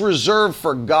create. That's reserved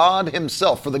for God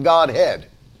himself, for the Godhead.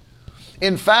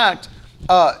 In fact,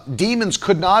 demons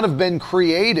could not have been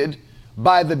created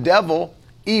by the devil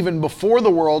even before the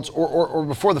worlds or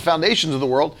before the foundations of the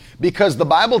world, because the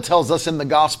Bible tells us in the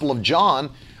Gospel of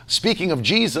John, speaking of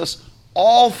Jesus,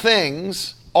 all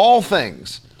things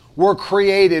were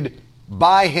created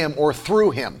by him or through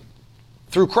him,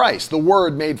 through Christ, the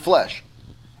Word made flesh.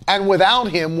 And without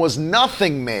him was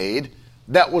nothing made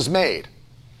that was made.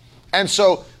 And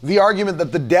so the argument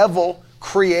that the devil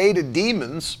created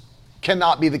demons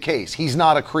cannot be the case. He's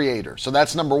not a creator. So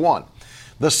that's number one.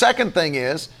 The second thing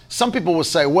is, some people will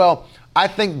say, well, I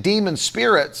think demon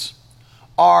spirits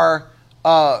are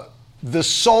the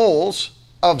souls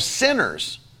of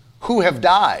sinners who have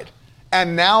died.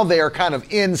 And now they are kind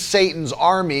of in Satan's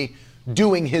army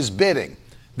doing his bidding.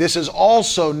 This is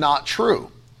also not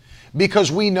true.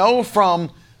 Because we know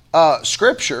from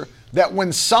Scripture that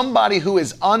when somebody who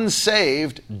is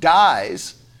unsaved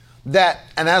dies, and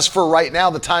as for right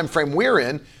now, the time frame we're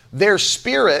in, their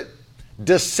spirit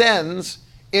descends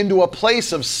into a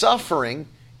place of suffering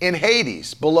in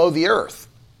Hades, below the earth,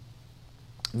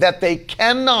 that they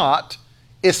cannot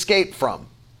escape from.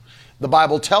 The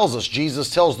Bible tells us, Jesus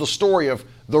tells the story of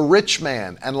the rich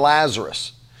man and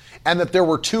Lazarus, and that there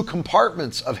were two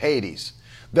compartments of Hades,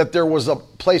 that there was a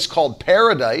place called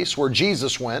paradise where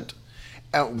Jesus went,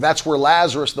 and that's where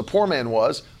Lazarus, the poor man,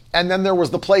 was, and then there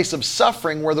was the place of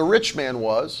suffering where the rich man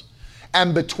was,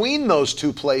 and between those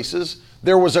two places,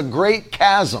 there was a great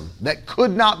chasm that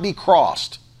could not be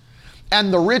crossed.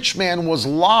 And the rich man was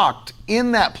locked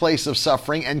in that place of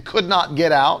suffering and could not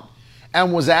get out,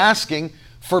 and was asking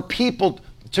for people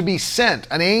to be sent,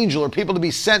 an angel or people to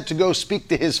be sent to go speak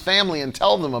to his family and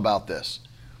tell them about this.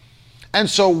 And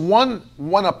so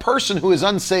when a person who is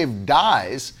unsaved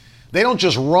dies, they don't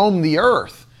just roam the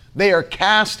earth. They are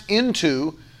cast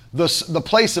into the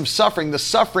place of suffering, the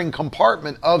suffering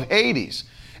compartment of Hades.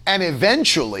 And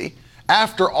eventually,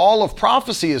 after all of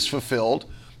prophecy is fulfilled,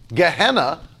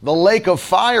 Gehenna, the lake of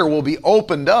fire, will be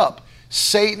opened up.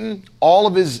 Satan, all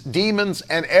of his demons,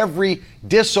 and every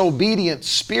disobedient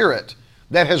spirit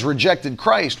that has rejected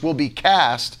Christ will be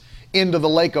cast into the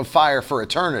lake of fire for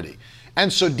eternity.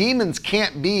 And so demons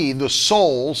can't be the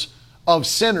souls of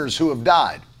sinners who have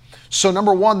died. So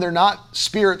number one, they're not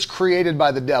spirits created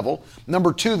by the devil.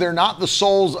 Number two, they're not the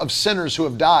souls of sinners who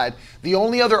have died. The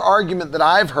only other argument that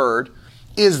I've heard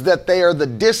is that they are the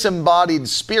disembodied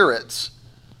spirits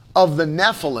of the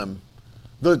Nephilim,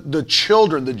 the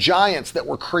children, the giants that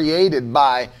were created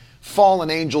by fallen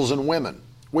angels and women,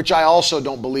 which I also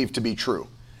don't believe to be true.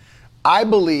 I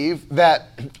believe that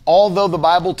although the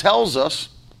Bible tells us,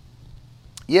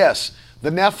 yes, the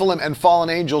Nephilim and fallen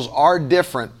angels are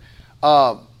different,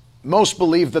 most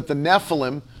believe that the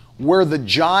Nephilim were the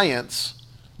giants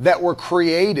that were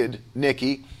created,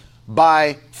 Nikki,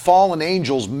 by fallen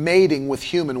angels mating with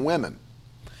human women.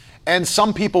 And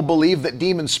some people believe that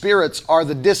demon spirits are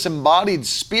the disembodied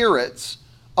spirits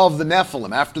of the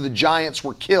Nephilim. After the giants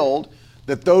were killed,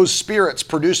 that those spirits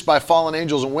produced by fallen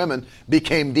angels and women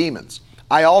became demons.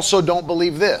 I also don't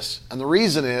believe this. And the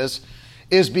reason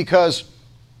is because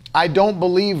I don't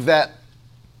believe that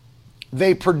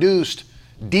they produced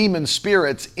demon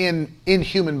spirits in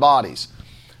human bodies.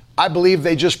 I believe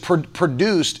they just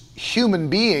produced human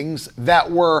beings that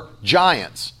were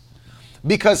giants.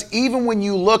 Because even when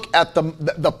you look at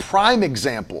the prime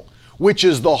example, which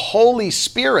is the Holy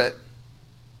Spirit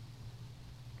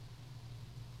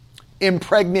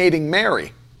impregnating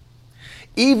Mary,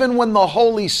 even when the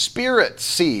Holy Spirit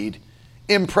seed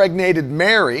impregnated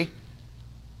Mary,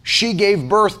 she gave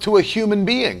birth to a human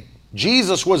being.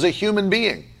 Jesus was a human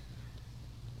being.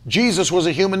 Jesus was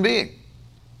a human being.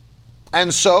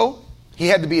 And so, he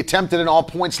had to be tempted in all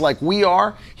points like we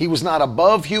are. He was not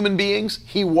above human beings.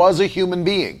 He was a human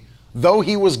being. Though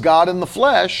he was God in the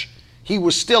flesh, he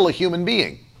was still a human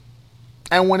being.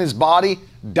 And when his body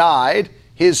died,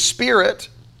 his spirit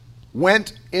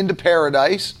went into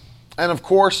paradise. And of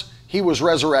course, he was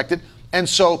resurrected. And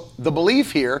so the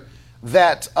belief here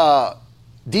that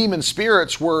demon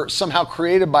spirits were somehow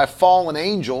created by fallen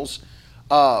angels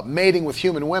mating with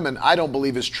human women, I don't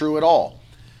believe is true at all.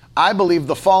 I believe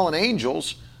the fallen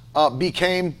angels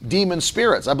became demon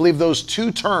spirits. I believe those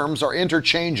two terms are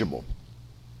interchangeable.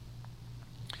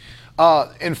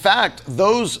 In fact,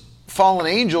 those fallen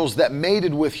angels that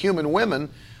mated with human women,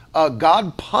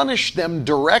 God punished them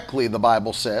directly, the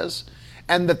Bible says,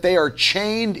 and that they are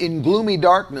chained in gloomy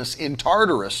darkness in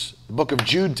Tartarus, the book of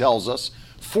Jude tells us,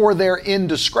 for their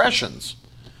indiscretions.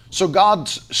 So God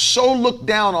so looked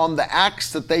down on the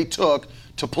acts that they took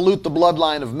to pollute the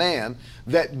bloodline of man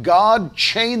that God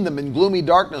chained them in gloomy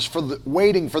darkness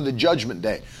waiting for the judgment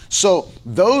day. So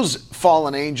those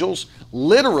fallen angels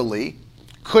literally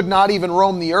could not even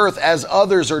roam the earth as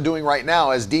others are doing right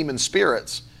now as demon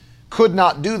spirits. Could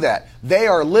not do that. They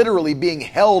are literally being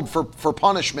held for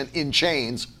punishment in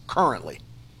chains currently.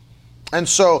 And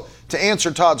so to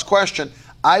answer Todd's question,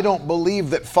 I don't believe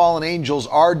that fallen angels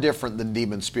are different than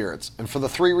demon spirits. And for the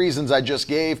three reasons I just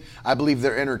gave, I believe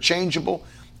they're interchangeable.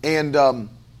 And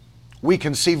we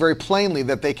can see very plainly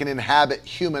that they can inhabit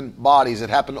human bodies. It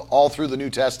happened all through the New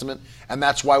Testament. And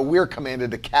that's why we're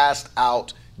commanded to cast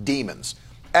out demons.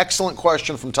 Excellent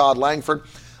question from Todd Langford.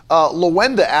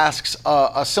 Lowenda asks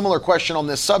a similar question on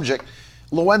this subject.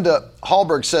 Lowenda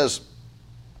Hallberg says,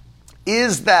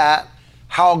 is that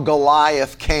how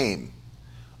Goliath came?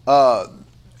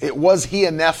 Was he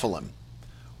a Nephilim?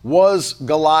 Was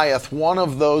Goliath one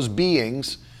of those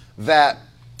beings that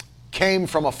came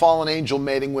from a fallen angel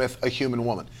mating with a human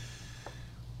woman?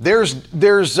 There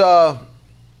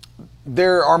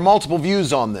are multiple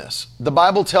views on this. The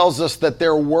Bible tells us that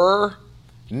there were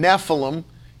Nephilim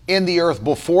in the earth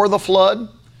before the flood,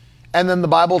 and then the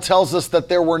Bible tells us that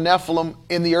there were Nephilim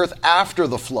in the earth after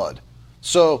the flood.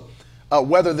 So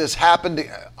whether this happened,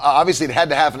 obviously it had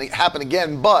to happen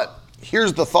again, but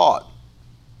here's the thought.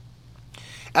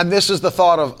 And this is the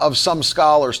thought of some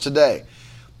scholars today.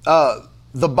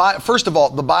 First of all,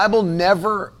 the Bible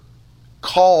never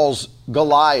calls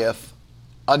Goliath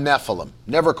a Nephilim.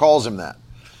 Never calls him that.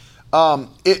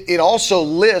 It also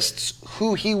lists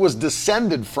who he was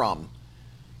descended from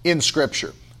in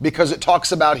Scripture, because it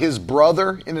talks about his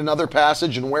brother in another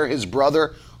passage and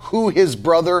who his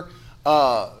brother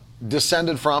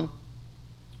descended from.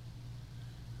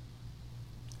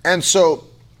 And so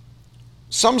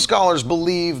some scholars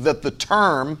believe that the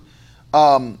term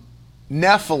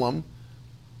Nephilim,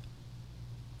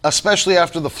 especially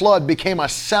after the flood, became a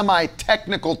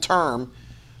semi-technical term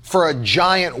for a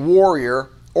giant warrior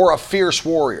or a fierce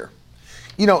warrior.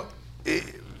 You know,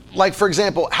 like for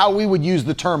example, how we would use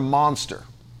the term monster,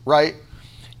 right?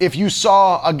 If you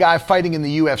saw a guy fighting in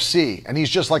the UFC and he's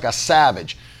just like a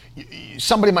savage,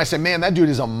 somebody might say, man, that dude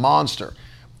is a monster.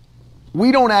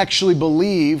 We don't actually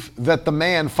believe that the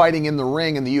man fighting in the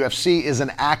ring in the UFC is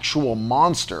an actual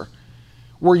monster.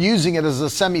 We're using it as a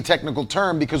semi-technical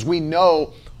term because we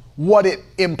know what it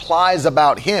implies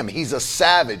about him. He's a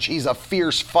savage. He's a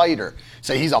fierce fighter.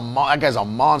 Say that guy's a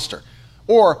monster.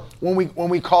 Or when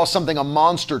we call something a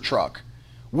monster truck,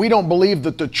 we don't believe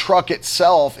that the truck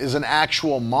itself is an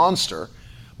actual monster,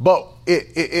 but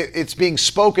it's being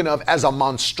spoken of as a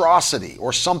monstrosity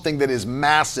or something that is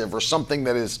massive or something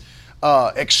that is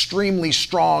extremely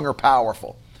strong or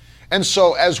powerful. And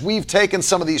so as we've taken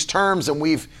some of these terms and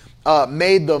we've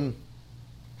made them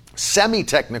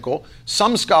semi-technical,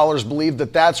 some scholars believe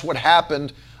that that's what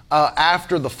happened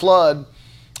after the flood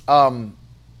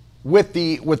with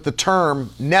the term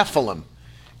Nephilim,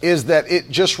 is that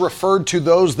it just referred to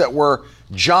those that were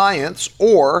giants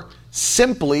or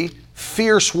simply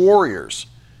fierce warriors.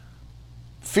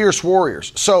 Fierce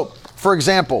warriors. So For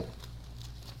example,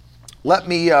 let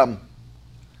me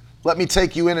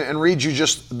take you in and read you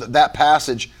just that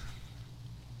passage.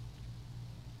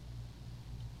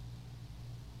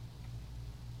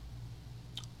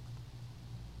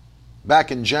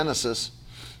 Back in Genesis.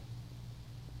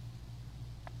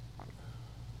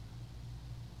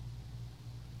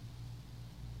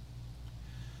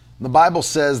 The Bible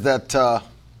says that, let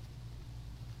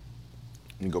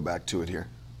me go back to it here.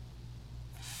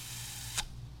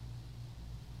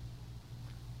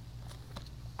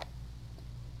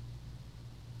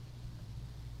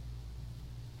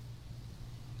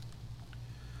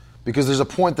 Because there's a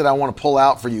point that I want to pull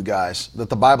out for you guys that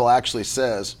the Bible actually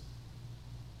says.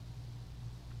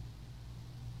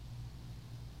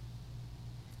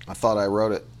 I thought I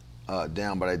wrote it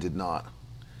down, but I did not.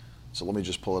 So let me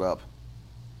just pull it up.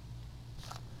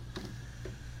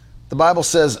 The Bible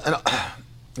says,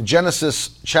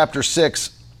 Genesis chapter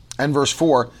 6 and verse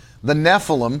 4, the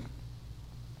Nephilim,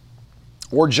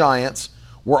 or giants,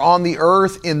 were on the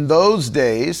earth in those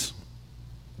days,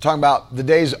 talking about the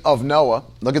days of Noah.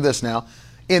 Look at this now.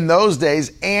 In those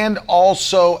days and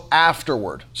also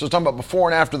afterward. So it's talking about before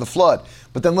and after the flood.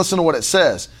 But then listen to what it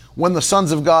says. When the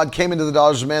sons of God came into the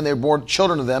daughters of man, they were born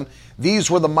children of them.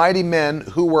 These were the mighty men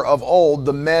who were of old,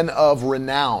 the men of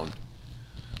renown.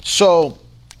 So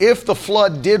if the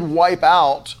flood did wipe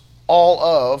out all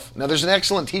of, now there's an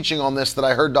excellent teaching on this that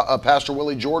I heard Pastor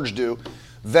Willie George do,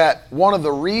 that one of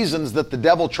the reasons that the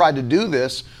devil tried to do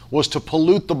this was to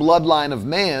pollute the bloodline of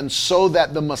man so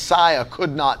that the Messiah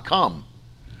could not come.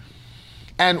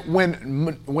 And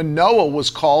when Noah was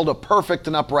called a perfect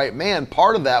and upright man,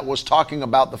 part of that was talking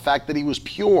about the fact that he was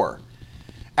pure.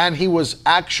 And he was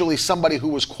actually somebody who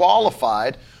was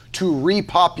qualified to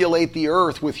repopulate the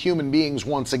earth with human beings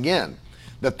once again.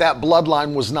 That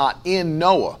bloodline was not in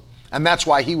Noah. And that's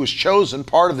why he was chosen,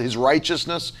 part of his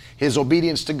righteousness, his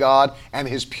obedience to God, and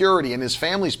his purity and his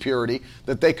family's purity,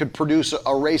 that they could produce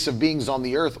a race of beings on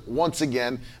the earth once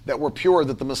again that were pure,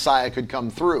 that the Messiah could come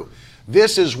through.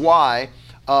 This is why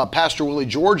Pastor Willie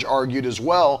George argued as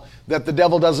well that the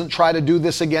devil doesn't try to do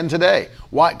this again today.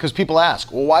 Why? Because people ask,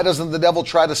 well, why doesn't the devil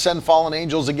try to send fallen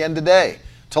angels again today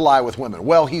to lie with women?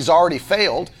 Well, he's already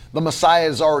failed. The Messiah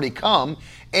has already come,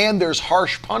 and there's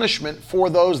harsh punishment for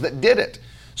those that did it.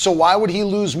 So why would he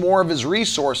lose more of his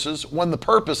resources when the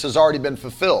purpose has already been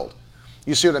fulfilled?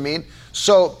 You see what I mean?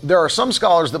 So there are some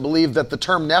scholars that believe that the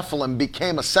term Nephilim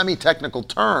became a semi-technical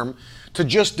term to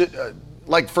just,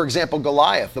 like for example,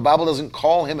 Goliath. The Bible doesn't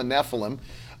call him a Nephilim.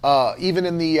 Even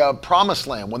in the Promised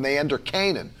Land, when they enter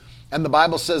Canaan, and the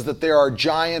Bible says that there are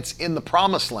giants in the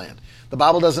Promised Land. The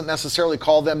Bible doesn't necessarily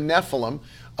call them Nephilim,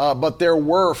 but there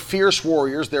were fierce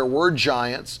warriors, there were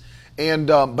giants, and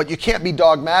but you can't be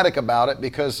dogmatic about it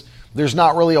because there's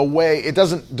not really a way, it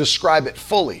doesn't describe it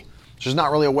fully. There's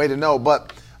not really a way to know.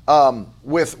 But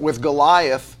with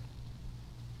Goliath,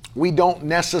 we don't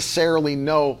necessarily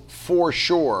know for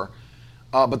sure,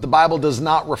 but the Bible does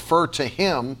not refer to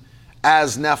him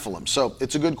as Nephilim. So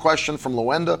it's a good question from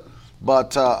Loenda,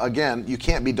 but again, you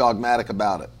can't be dogmatic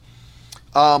about it.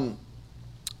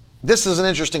 This is an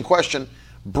interesting question.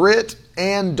 Britt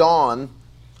and Dawn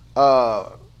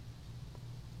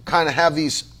kind of have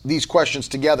these questions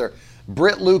together.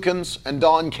 Britt Lukens and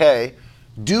Dawn Kay,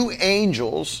 do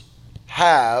angels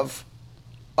have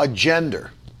a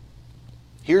gender?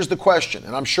 Here's the question,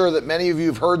 and I'm sure that many of you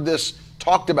have heard this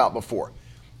talked about before.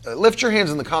 Lift your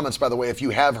hands in the comments, by the way, if you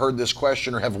have heard this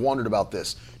question or have wondered about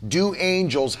this. Do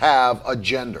angels have a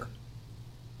gender?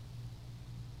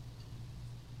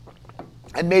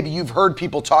 And maybe you've heard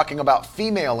people talking about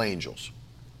female angels.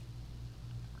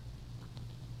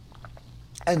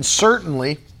 And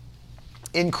certainly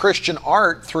in Christian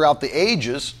art throughout the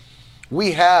ages,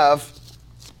 we have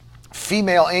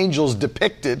female angels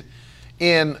depicted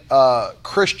in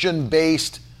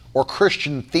Christian-based or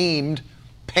Christian-themed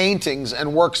paintings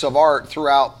and works of art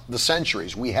throughout the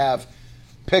centuries. We have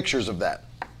pictures of that.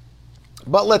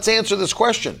 But let's answer this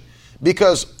question,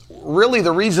 because really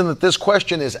the reason that this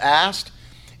question is asked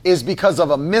is because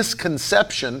of a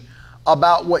misconception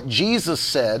about what Jesus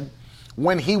said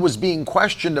when he was being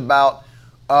questioned about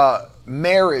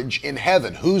marriage in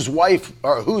heaven. Whose wife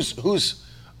or whose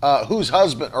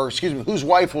husband, or excuse me, whose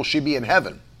wife will she be in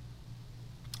heaven?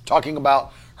 Talking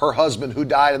about her husband who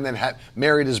died and then had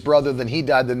married his brother, then he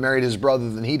died, then married his brother,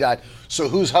 then he died. So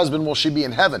whose husband will she be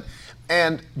in heaven?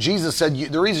 And Jesus said,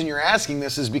 the reason you're asking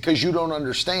this is because you don't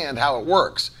understand how it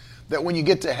works. That when you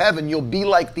get to heaven, you'll be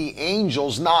like the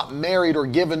angels, not married or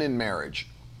given in marriage.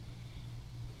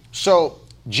 So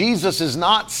Jesus is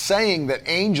not saying that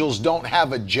angels don't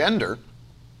have a gender.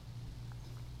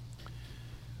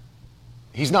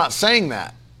 He's not saying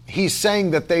that. He's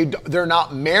saying that they're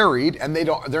not married and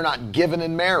they're not given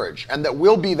in marriage, and that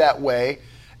we'll be that way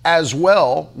as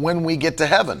well when we get to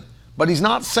heaven. But he's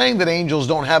not saying that angels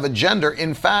don't have a gender.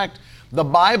 In fact, the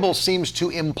Bible seems to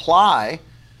imply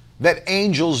that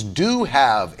angels do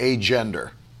have a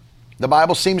gender. The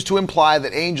Bible seems to imply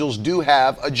that angels do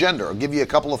have a gender. I'll give you a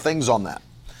couple of things on that.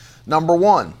 Number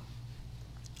one,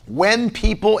 when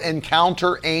people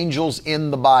encounter angels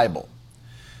in the Bible,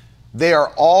 they are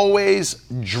always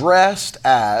dressed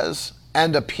as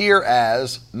and appear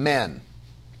as men.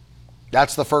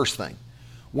 That's the first thing.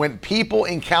 When people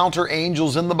encounter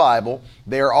angels in the Bible,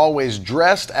 they are always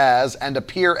dressed as and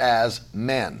appear as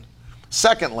men.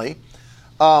 Secondly,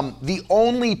 the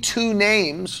only two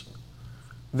names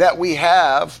that we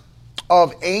have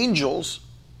of angels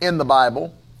in the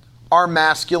Bible are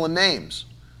masculine names.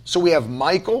 So we have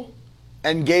Michael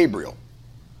and Gabriel.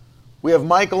 We have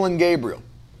Michael and Gabriel.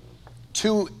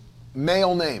 Two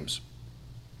male names.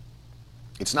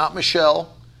 It's not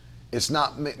Michelle. It's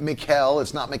not Mikhail,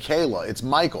 it's not Michaela, it's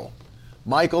Michael.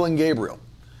 Michael and Gabriel.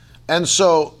 And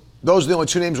so those are the only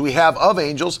two names we have of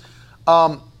angels.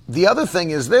 The other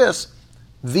thing is this,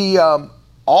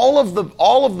 all of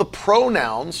the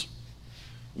pronouns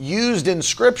used in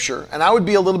Scripture, and I would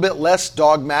be a little bit less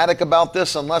dogmatic about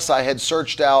this unless I had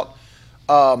searched out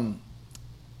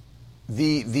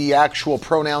the actual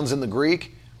pronouns in the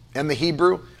Greek and the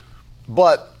Hebrew,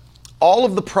 but all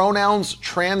of the pronouns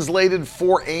translated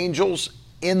for angels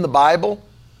in the Bible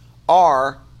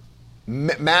are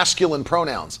masculine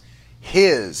pronouns.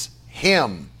 His,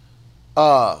 him,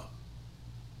 you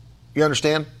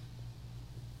understand?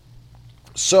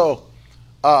 So,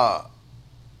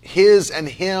 his and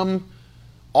him,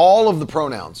 all of the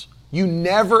pronouns. You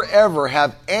never ever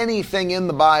have anything in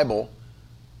the Bible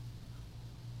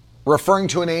referring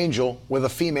to an angel with a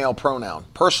female pronoun,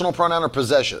 personal pronoun or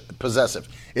possessive.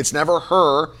 It's never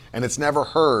her and it's never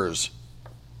hers.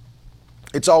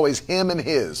 It's always him and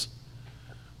his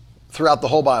throughout the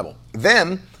whole Bible.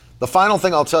 Then, the final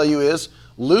thing I'll tell you is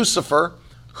Lucifer,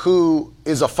 who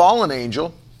is a fallen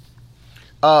angel,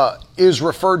 is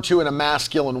referred to in a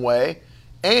masculine way,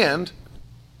 and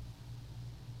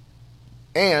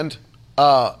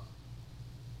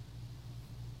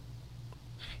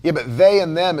yeah, but they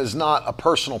and them is not a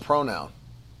personal pronoun.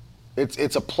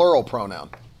 It's a plural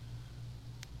pronoun.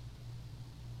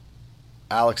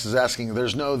 Alex is asking,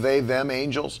 there's no they, them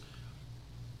angels?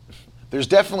 There's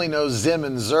definitely no Zim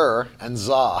and Zer and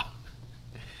Za.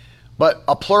 But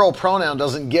a plural pronoun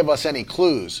doesn't give us any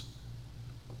clues.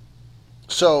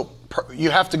 So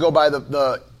you have to go by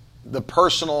the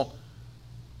personal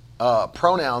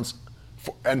pronouns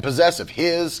and possessive.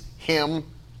 His, him.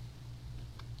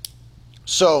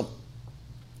 So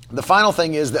the final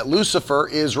thing is that Lucifer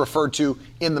is referred to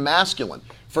in the masculine.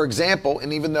 For example,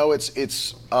 and even though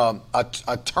it's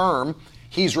a term,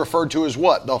 he's referred to as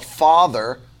what? The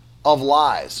father of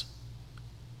lies.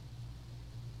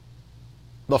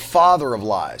 The father of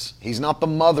lies. He's not the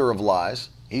mother of lies.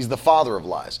 He's the father of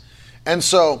lies. And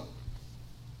so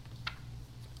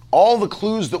all the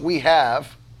clues that we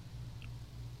have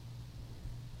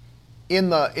in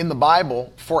the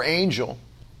Bible for angel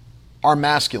are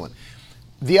masculine.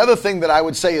 The other thing that I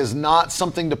would say is not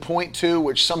something to point to,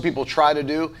 which some people try to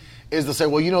do, is to say,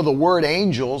 well, you know, the word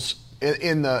angels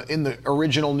in the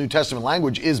original New Testament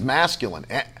language is masculine,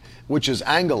 which is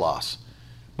angelos.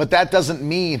 But that doesn't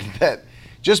mean that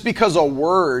just because a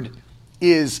word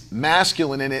is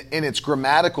masculine in its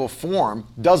grammatical form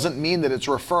doesn't mean that it's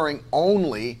referring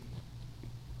only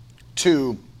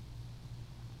to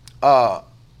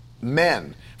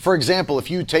men. For example,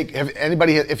 if you've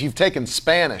taken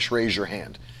Spanish, raise your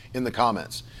hand in the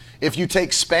comments. If you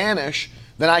take Spanish,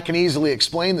 then I can easily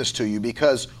explain this to you,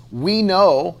 because we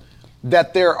know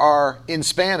that in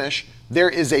Spanish, there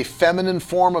is a feminine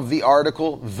form of the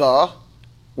article the,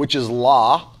 which is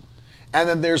la, and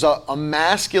then there's a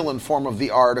masculine form of the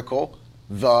article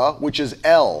the, which is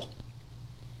el,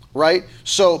 right?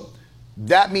 So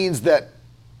that means that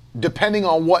depending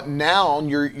on what noun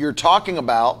you're talking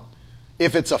about,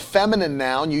 if it's a feminine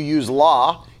noun, you use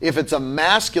la. If it's a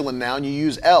masculine noun, you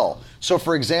use el. So,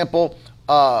 for example,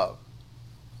 I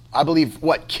believe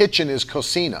kitchen is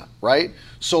cocina, right?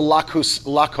 So la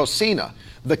cocina,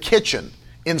 the kitchen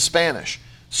in Spanish.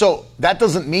 So that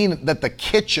doesn't mean that the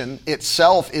kitchen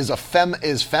itself is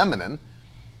feminine.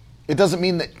 It doesn't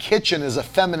mean that kitchen is a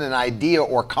feminine idea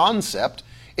or concept.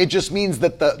 It just means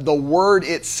that the word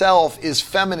itself is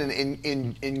feminine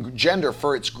in gender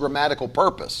for its grammatical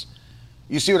purpose.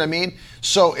 You see what I mean?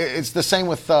 So it's the same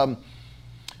with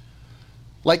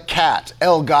like cat,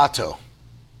 el gato,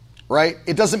 right?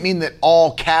 It doesn't mean that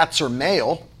all cats are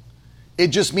male. It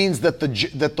just means that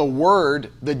the word,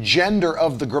 the gender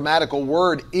of the grammatical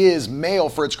word is male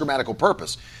for its grammatical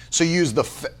purpose. So you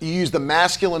use the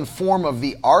masculine form of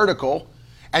the article,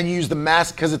 and you use the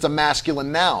because it's a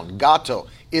masculine noun. Gato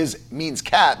means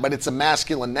cat, but it's a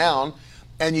masculine noun,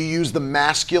 and you use the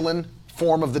masculine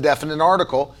form of the definite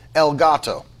article, el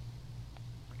gato.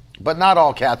 But not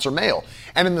all cats are male.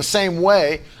 And in the same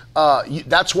way,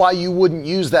 that's why you wouldn't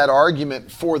use that argument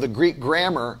for the Greek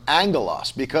grammar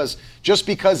angelos, because just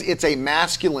because it's a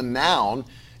masculine noun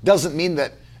doesn't mean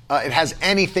that it has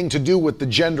anything to do with the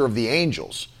gender of the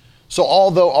angels. So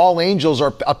although all angels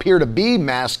appear to be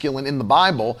masculine in the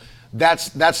Bible,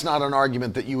 that's not an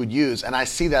argument that you would use. And I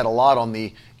see that a lot on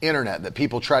the internet, that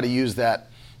people try to use that.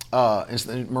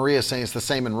 Maria's saying it's the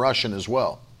same in Russian as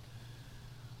well.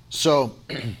 So,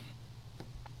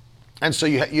 and so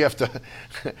you have to,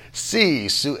 sí,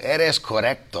 su eres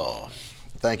correcto.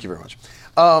 Thank you very much.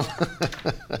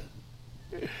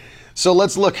 So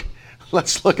let's look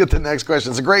at the next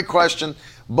question. It's a great question,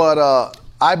 but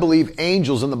I believe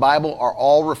angels in the Bible are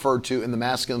all referred to in the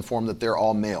masculine form, that they're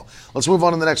all male. Let's move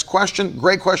on to the next question.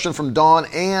 Great question from Dawn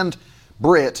and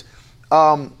Britt.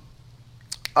 And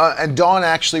Dawn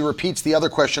actually repeats the other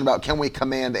question about can we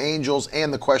command angels,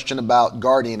 and the question about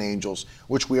guardian angels,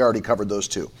 which we already covered those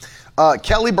two.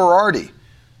 Kelly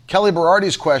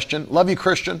Berardi's question. Love you,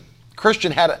 Christian.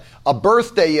 Christian had a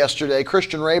birthday yesterday.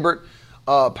 Christian Raybert,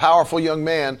 powerful young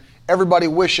man. Everybody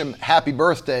wish him happy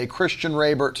birthday. Christian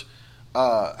Raybert,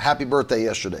 happy birthday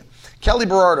yesterday. Kelly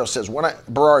Berardo says, when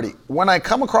I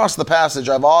come across the passage,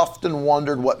 I've often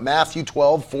wondered what Matthew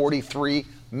 12:43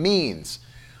 means.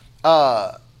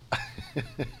 I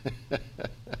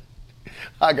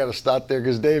got to stop there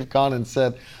because Dave Connon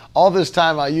said, all this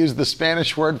time I use the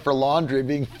Spanish word for laundry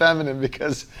being feminine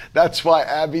because that's why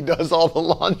Abby does all the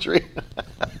laundry.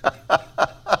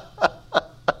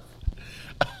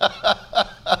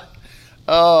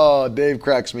 Oh, Dave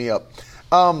cracks me up.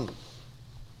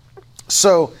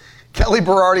 So Kelly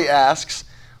Berardi asks,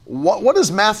 what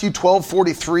does Matthew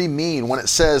 12:43 mean when it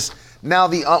says, now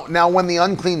when the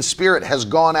unclean spirit has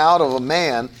gone out of a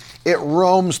man, it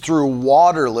roams through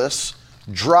waterless,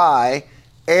 dry,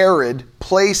 arid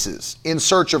places in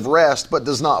search of rest, but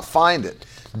does not find it?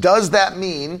 Does that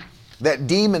mean that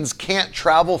demons can't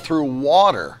travel through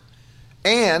water?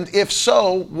 And if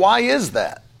so, why is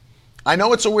that? I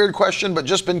know it's a weird question, but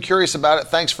just been curious about it.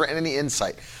 Thanks for any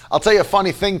insight. I'll tell you a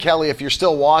funny thing, Kelly, if you're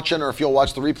still watching or if you'll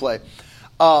watch the replay,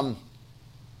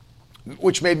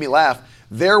 which made me laugh.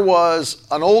 There was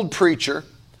an old preacher,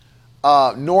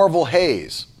 Norval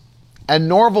Hayes. And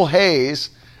Norval Hayes,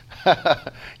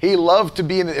 he loved to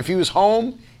be if he was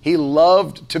home, he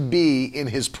loved to be in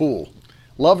his pool.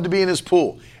 Loved to be in his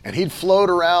pool. And he'd float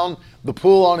around the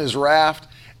pool on his raft.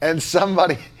 And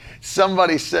somebody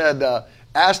said,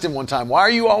 asked him one time, why are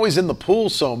you always in the pool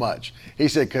so much? He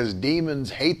said, because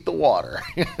demons hate the water.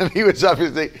 And he was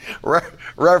obviously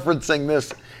referencing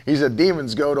this. He said,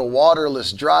 demons go to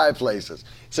waterless, dry places.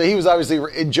 So he was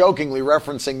obviously jokingly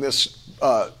referencing this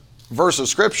verse of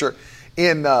scripture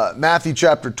in Matthew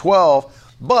chapter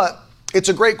 12. But it's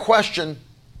a great question.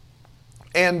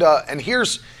 And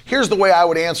here's the way I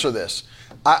would answer this.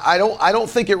 I don't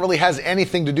think it really has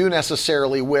anything to do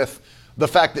necessarily with the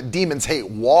fact that demons hate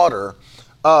water.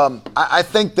 I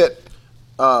think that,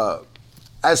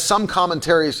 as some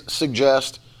commentaries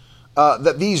suggest,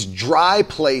 that these dry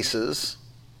places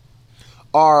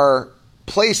are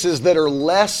places that are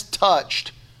less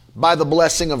touched by the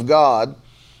blessing of God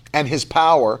and His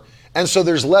power, and so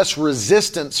there's less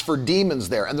resistance for demons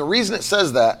there. And the reason it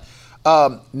says that,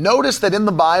 notice that in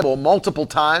the Bible multiple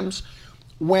times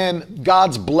when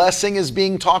God's blessing is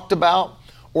being talked about,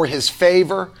 or His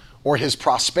favor, or His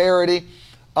prosperity,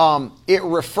 it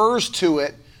refers to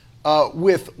it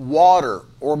with water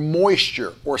or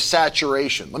moisture or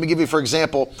saturation. Let me give you, for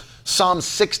example, Psalm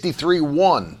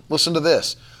 63:1. Listen to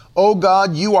this. O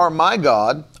God, you are my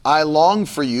God. I long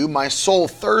for you. My soul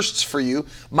thirsts for you.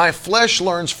 My flesh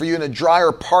yearns for you in a dry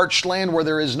or parched land where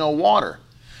there is no water.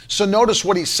 So notice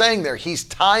what he's saying there. He's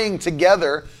tying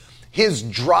together his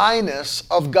dryness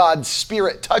of God's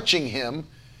Spirit touching him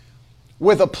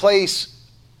with a place,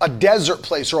 a desert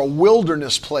place or a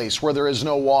wilderness place where there is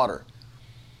no water.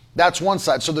 That's one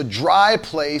side. So the dry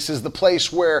place is the place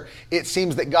where it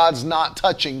seems that God's not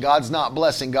touching, God's not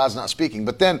blessing, God's not speaking.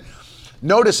 But then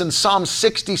notice in Psalm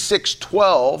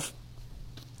 66:12,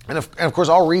 and of course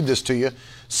I'll read this to you.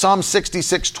 Psalm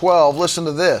 66:12, listen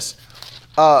to this.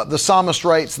 The psalmist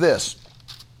writes this.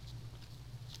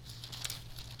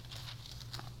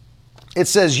 It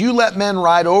says, you let men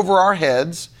ride over our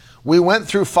heads. We went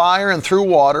through fire and through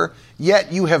water,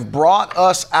 yet you have brought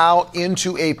us out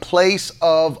into a place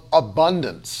of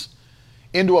abundance.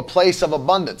 Into a place of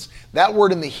abundance. That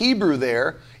word in the Hebrew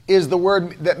there is the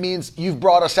word that means you've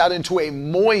brought us out into a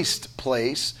moist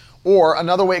place, or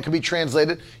another way it could be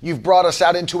translated, you've brought us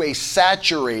out into a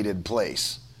saturated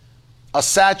place. A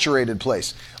saturated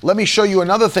place. Let me show you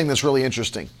another thing that's really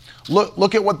interesting.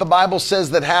 Look at what the Bible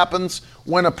says that happens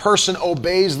when a person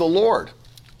obeys the Lord.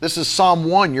 This is Psalm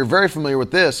 1. You're very familiar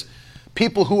with this.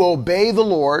 People who obey the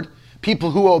Lord,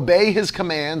 people who obey His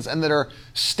commands and that are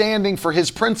standing for His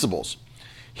principles.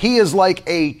 He is like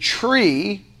a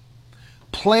tree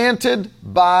planted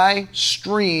by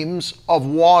streams of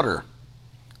water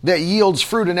that yields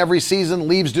fruit in every season,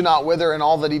 leaves do not wither, and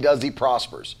all that He does, He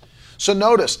prospers. So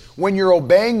notice, when you're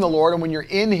obeying the Lord and when you're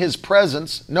in His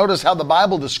presence, notice how the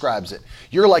Bible describes it.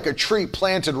 You're like a tree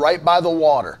planted right by the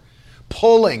water,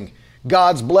 pulling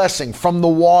God's blessing from the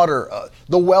water,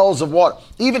 the wells of water.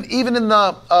 Even in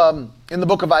the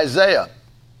book of Isaiah,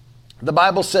 the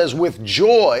Bible says, with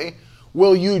joy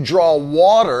will you draw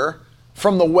water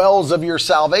from the wells of your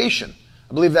salvation.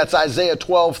 I believe that's Isaiah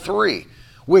 12:3.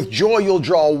 With joy you'll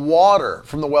draw water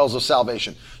from the wells of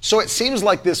salvation. So it seems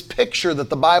like this picture that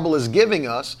the Bible is giving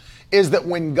us is that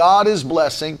when God is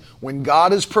blessing, when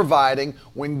God is providing,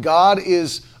 when God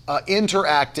is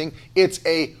interacting, it's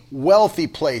a wealthy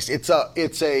place. It's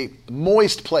a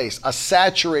moist place, a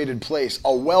saturated place,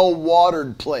 a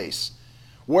well-watered place.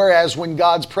 Whereas when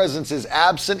God's presence is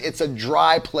absent, it's a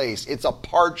dry place. It's a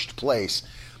parched place.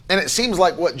 And it seems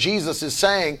like what Jesus is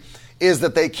saying is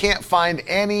that they can't find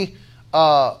any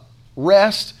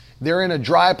rest. They're in a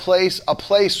dry place, a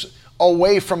place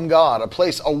away from God, a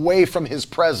place away from His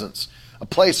presence, a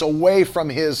place away from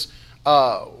His,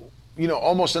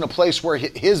 almost in a place where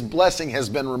His blessing has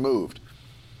been removed.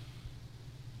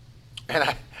 And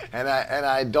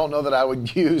I don't know that I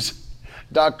would use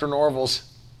Dr. Norval's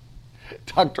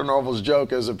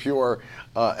joke as a pure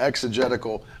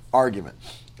exegetical argument.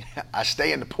 I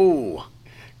stay in the pool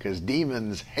because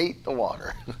demons hate the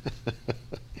water.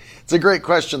 It's a great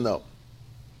question, though.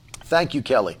 Thank you,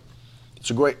 Kelly.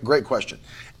 It's a great question.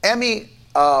 Emmy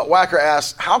Wacker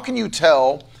asks, how can you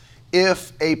tell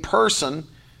if a person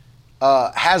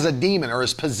has a demon or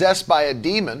is possessed by a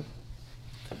demon?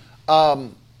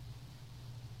 Or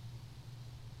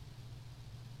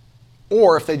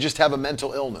if they just have a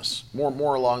mental illness,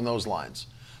 more along those lines.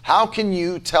 How can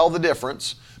you tell the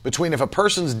difference between if a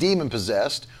person's demon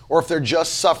possessed or if they're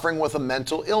just suffering with a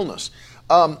mental illness?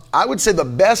 I would say the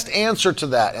best answer to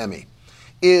that, Emmy,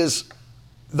 is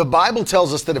the Bible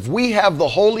tells us that if we have the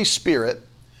Holy Spirit,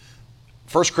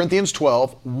 1 Corinthians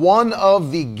 12, one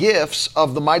of the gifts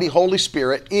of the mighty Holy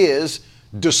Spirit is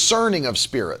discerning of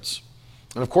spirits.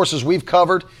 And of course, as we've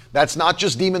covered, that's not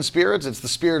just demon spirits, it's the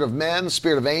spirit of men,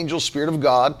 spirit of angels, spirit of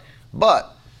God.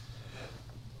 But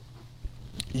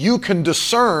you can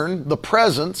discern the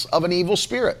presence of an evil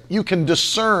spirit. You can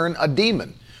discern a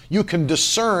demon. You can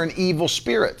discern evil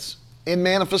spirits in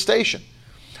manifestation.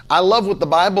 I love what the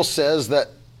Bible says, that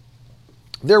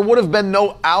there would have been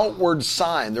no outward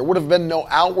sign. There would have been no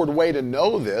outward way to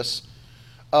know this.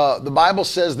 The Bible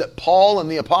says that Paul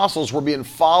and the apostles were being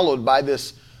followed by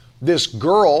this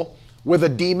girl with a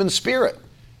demon spirit.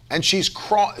 And she's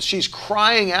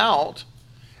crying out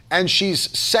and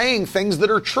she's saying things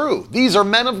that are true. These are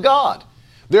men of God.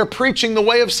 They're preaching the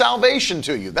way of salvation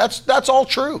to you. That's all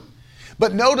true.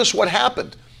 But notice what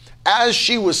happened. As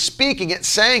she was speaking it,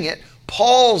 saying it,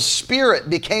 Paul's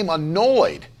spirit became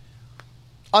annoyed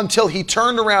until he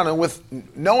turned around and, with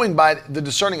knowing by the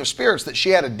discerning of spirits that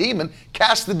she had a demon,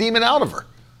 cast the demon out of her.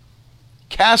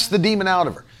 Cast the demon out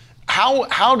of her.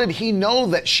 How did he know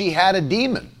that she had a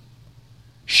demon?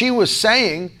 She was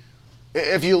saying,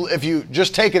 if you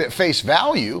just take it at face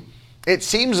value, it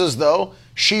seems as though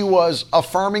she was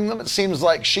affirming them. It seems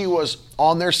like she was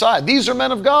on their side. These are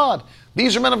men of God.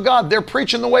 These are men of God. They're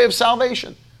preaching the way of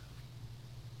salvation.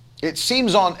 It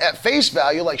seems at face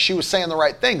value like she was saying the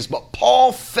right things, but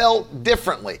Paul felt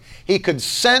differently. He could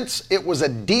sense it was a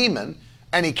demon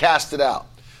and he cast it out.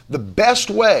 The best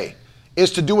way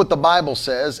is to do what the Bible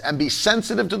says and be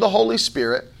sensitive to the Holy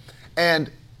Spirit and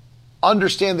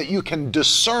understand that you can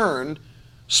discern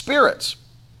spirits.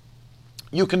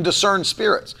 You can discern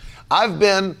spirits. I've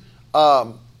been,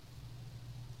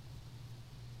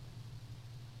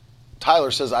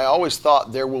 Tyler says, I always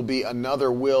thought there will be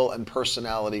another will and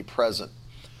personality present.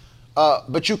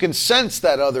 But you can sense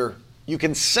that other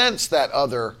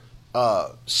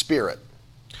spirit.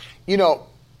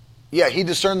 Yeah, he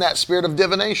discerned that spirit of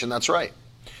divination. That's right.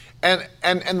 And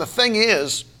the thing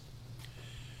is,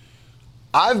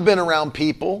 I've been around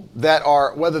people that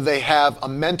are, whether they have a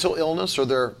mental illness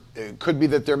or it could be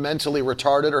that they're mentally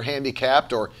retarded or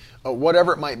handicapped or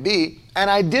whatever it might be, and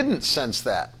I didn't sense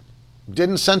that.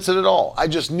 Didn't sense it at all. I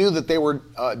just knew that they were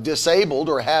disabled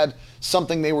or had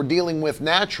something they were dealing with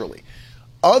naturally.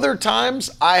 Other times,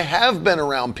 I have been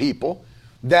around people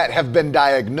that have been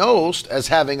diagnosed as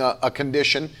having a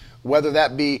condition, whether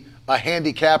that be a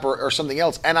handicap or something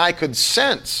else, and I could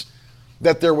sense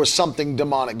that there was something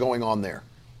demonic going on there.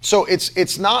 So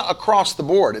it's not across the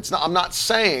board. I'm not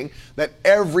saying that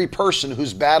every person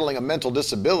who's battling a mental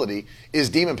disability is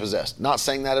demon possessed. Not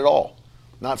saying that at all.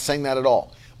 Not saying that at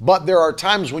all. But there are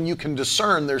times when you can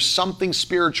discern there's something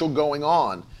spiritual going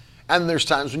on, and there's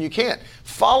times when you can't.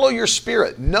 Follow your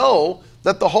spirit. Know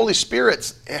that the Holy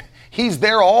Spirit's, He's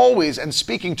there always and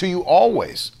speaking to you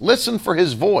always. Listen for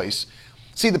His voice.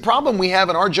 See, the problem we have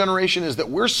in our generation is that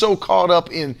we're so caught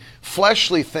up in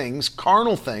fleshly things,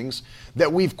 carnal things,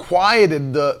 that we've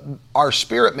quieted our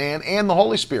spirit man and the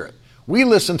Holy Spirit. We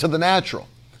listen to the natural.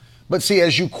 But see,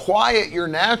 as you quiet your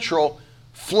natural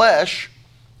flesh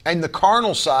and the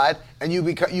carnal side, and you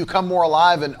become more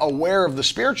alive and aware of the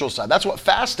spiritual side. That's what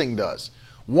fasting does.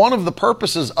 One of the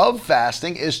purposes of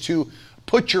fasting is to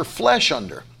put your flesh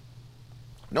under.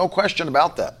 No question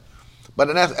about that. But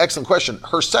an excellent question.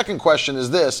 Her second question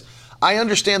is this: I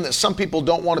understand that some people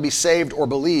don't want to be saved or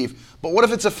believe, but what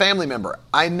if it's a family member?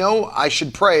 I know I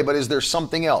should pray, but is there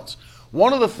something else?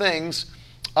 One of the things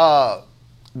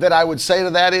that I would say to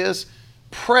that is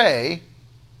pray.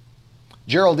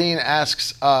 Geraldine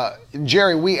asks,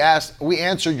 Jerry, we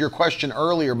answered your question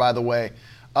earlier, by the way.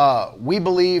 We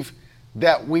believe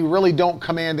that we really don't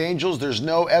command angels. There's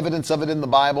no evidence of it in the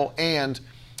Bible, and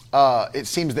it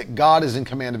seems that God is in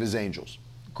command of His angels.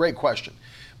 Great question.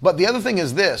 But the other thing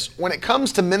is this: when it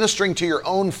comes to ministering to your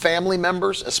own family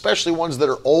members, especially ones that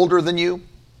are older than you,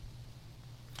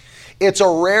 it's a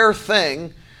rare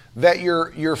thing that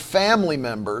your family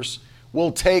members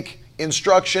will take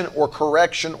instruction or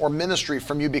correction or ministry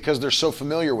from you because they're so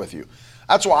familiar with you.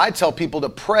 That's why I tell people to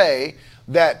pray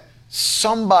that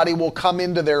somebody will come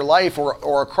into their life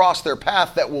or across their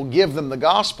path that will give them the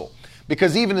gospel.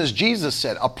 Because even as Jesus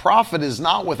said, a prophet is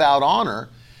not without honor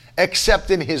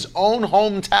except in his own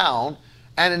hometown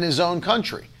and in his own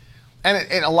country.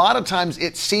 And a lot of times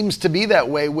it seems to be that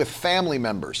way with family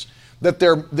members, that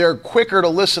they're quicker to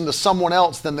listen to someone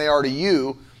else than they are to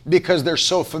you because they're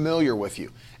so familiar with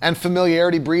you. And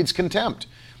familiarity breeds contempt.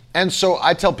 And so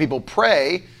I tell people,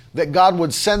 pray that God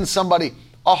would send somebody,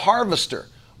 a harvester,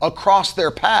 across their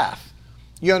path.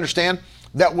 You understand?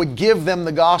 That would give them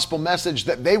the gospel message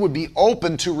that they would be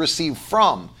open to receive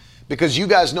from. Because you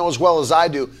guys know as well as I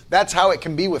do, that's how it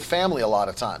can be with family a lot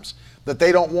of times. That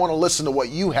they don't want to listen to what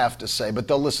you have to say, but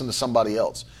they'll listen to somebody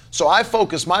else. So I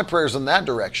focus my prayers in that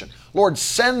direction. Lord,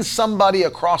 send somebody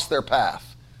across their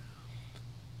path.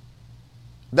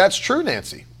 That's true,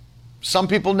 Nancy. Some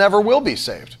people never will be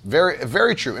saved. Very,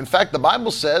 very true. In fact, the Bible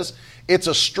says it's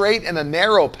a straight and a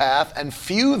narrow path, and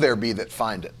few there be that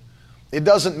find it. It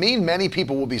doesn't mean many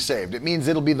people will be saved. It means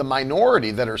it'll be the minority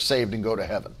that are saved and go to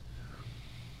heaven.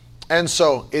 And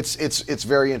so it's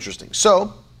very interesting.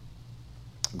 So,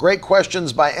 great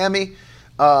questions by Emmy.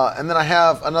 And then I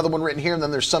have another one written here, and then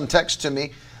there's some text to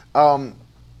me.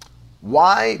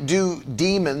 Why do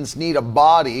demons need a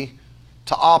body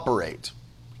to operate?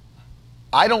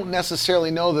 I don't necessarily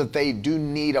know that they do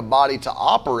need a body to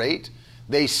operate.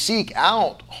 They seek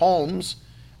out homes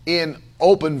in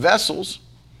open vessels,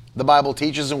 the Bible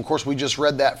teaches. And of course, we just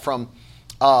read that from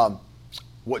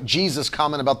what Jesus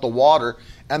commented about the water,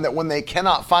 and that when they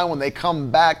cannot find one, they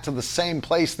come back to the same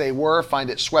place they were, find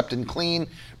it swept and clean,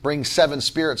 bring 7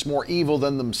 spirits more evil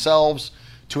than themselves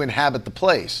to inhabit the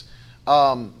place.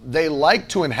 They like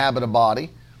to inhabit a body,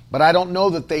 but I don't know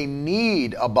that they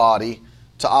need a body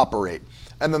to operate.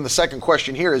 And then the second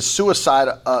question here is suicide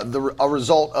a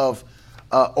result of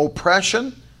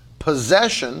oppression,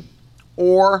 possession,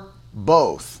 or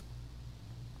both?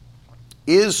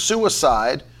 Is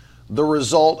suicide the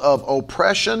result of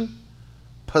oppression,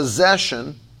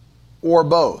 possession, or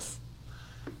both?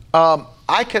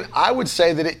 I would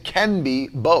say that it can be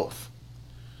both.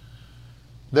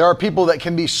 There are people that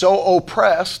can be so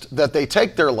oppressed that they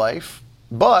take their life,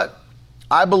 but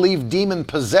I believe demon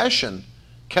possession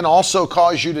can also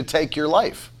cause you to take your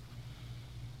life.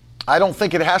 I don't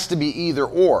think it has to be either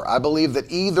or. I believe that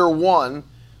either one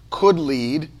could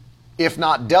lead, if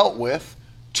not dealt with,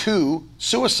 to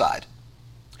suicide.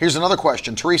 Here's another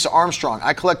question. Teresa Armstrong.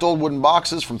 I collect old wooden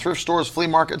boxes from thrift stores, flea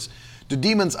markets. Do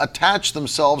demons attach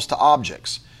themselves to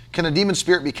objects? Can a demon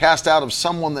spirit be cast out of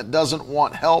someone that doesn't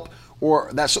want help?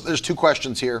 There's 2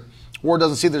 questions here. or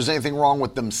doesn't see there's anything wrong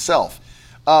with themselves.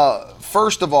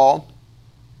 First of all,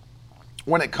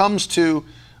 when it comes to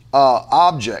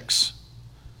objects,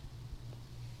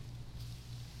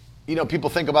 people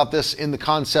think about this in the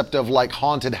concept of like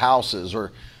haunted houses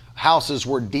or houses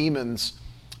where demons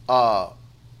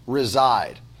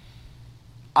reside.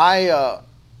 I'll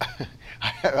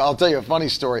tell you a funny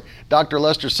story. Dr.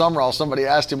 Lester Sumrall, somebody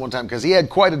asked him one time, because he had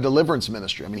quite a deliverance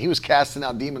ministry. I mean, he was casting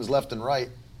out demons left and right.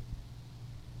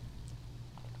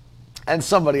 And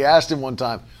somebody asked him one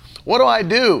time, what do I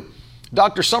do,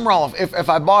 Dr. Sumrall, if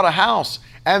I bought a house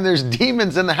and there's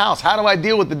demons in the house? How do I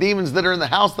deal with the demons that are in the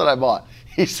house that I bought?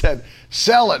 He said,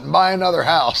 sell it and buy another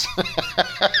house.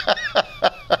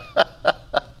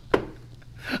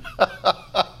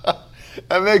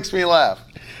 That makes me laugh.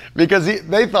 Because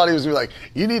they thought he was like,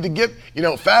 you need to get,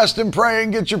 fast and pray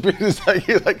and get your peace.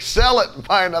 He's like, sell it and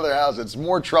buy another house. It's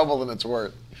more trouble than it's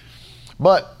worth.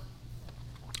 But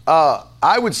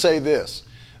I would say this,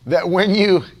 that when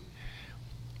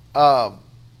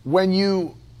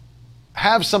you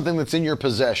have something that's in your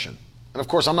possession, and of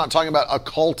course I'm not talking about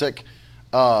occultic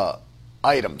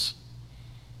items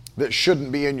that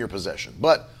shouldn't be in your possession,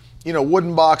 but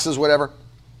wooden boxes, whatever.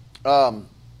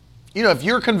 If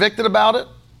you're convicted about it,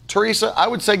 Teresa, I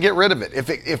would say get rid of it.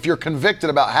 If you're convicted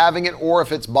about having it, or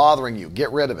if it's bothering you, get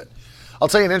rid of it. I'll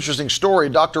tell you an interesting story.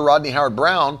 Dr. Rodney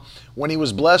Howard-Browne, when he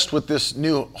was blessed with this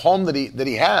new home that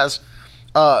he has,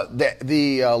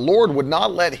 the Lord would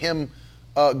not let him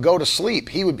go to sleep.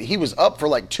 He was up for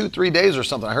like 2-3 days or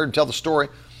something. I heard him tell the story,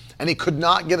 and he could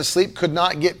not get asleep, could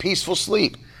not get peaceful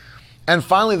sleep. And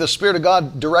finally, the Spirit of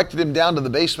God directed him down to the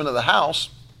basement of the house,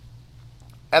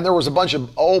 and there was a bunch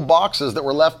of old boxes that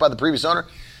were left by the previous owner.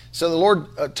 So the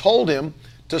Lord told him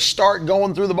to start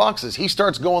going through the boxes. He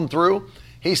starts going through.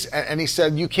 He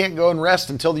said, you can't go and rest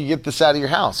until you get this out of your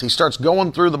house. He starts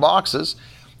going through the boxes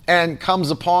and comes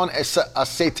upon a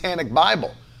satanic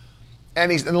Bible.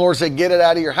 And the Lord said, get it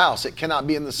out of your house. It cannot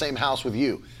be in the same house with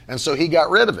you. And so he got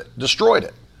rid of it, destroyed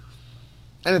it.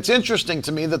 And it's interesting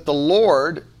to me that the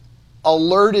Lord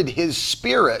alerted his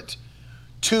spirit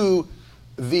to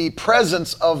the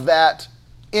presence of that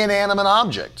inanimate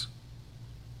object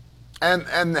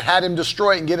and had him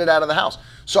destroy it and get it out of the house.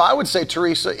 So I would say,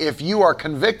 Teresa, if you are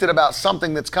convicted about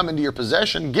something that's come into your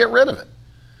possession, get rid of it.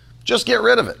 Just get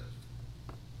rid of it.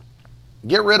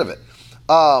 Get rid of it.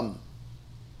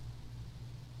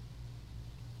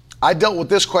 I dealt with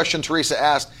this question Teresa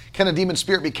asked, can a demon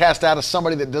spirit be cast out of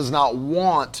somebody that does not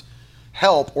want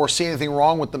help or see anything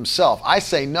wrong with themselves? I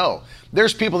say no.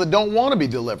 There's people that don't want to be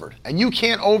delivered, and you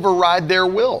can't override their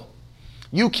will.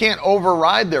 You can't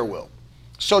override their will.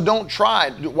 So don't try.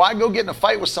 Why go get in a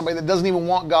fight with somebody that doesn't even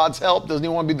want God's help, doesn't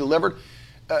even want to be delivered?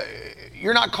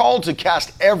 You're not called to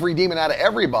cast every demon out of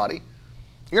everybody.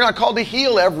 You're not called to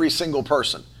heal every single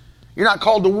person. You're not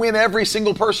called to win every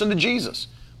single person to Jesus.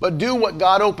 But do what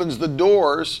God opens the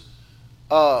doors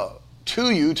to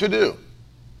you to do.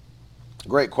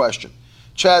 Great question.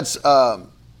 Chad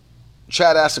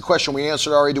asked a question we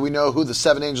answered already. Do we know who the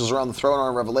 7 angels around the throne are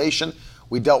in Revelation?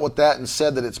 We dealt with that and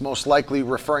said that it's most likely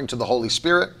referring to the Holy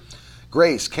Spirit.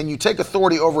 Grace, can you take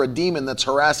authority over a demon that's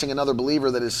harassing another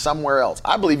believer that is somewhere else?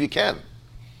 I believe you can.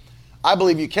 I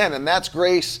believe you can, and that's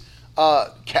grace.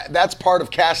 That's part of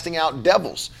casting out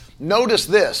devils. Notice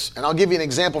this, and I'll give you an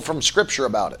example from Scripture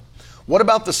about it. What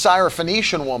about the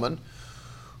Syrophoenician woman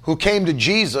who came to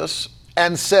Jesus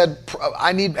and said,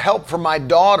 I need help for my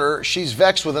daughter. She's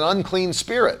vexed with an unclean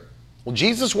spirit. Well,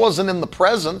 Jesus wasn't in the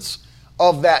presence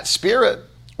of that spirit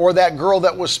or that girl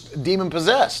that was demon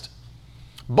possessed.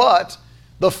 But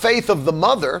the faith of the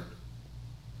mother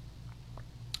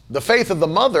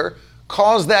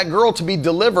caused that girl to be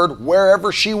delivered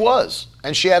wherever she was,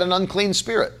 and she had an unclean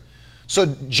spirit. So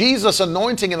Jesus'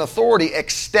 anointing and authority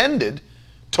extended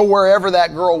to wherever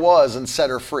that girl was and set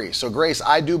her free. So Grace,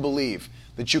 I do believe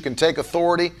that you can take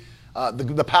authority.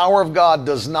 The power of God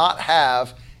does not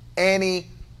have any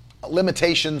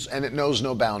limitations, and it knows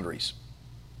no boundaries.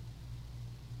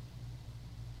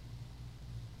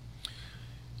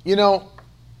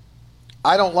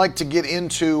 I don't like to get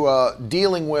into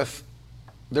dealing with,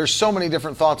 there's so many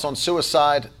different thoughts on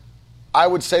suicide. I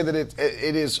would say that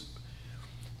it is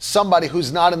somebody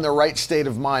who's not in the right state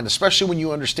of mind, especially when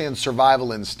you understand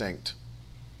survival instinct.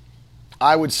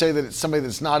 I would say that it's somebody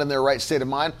that's not in their right state of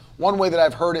mind. One way that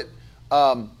I've heard it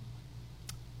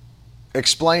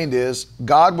explained is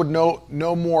God would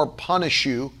no more punish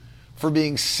you for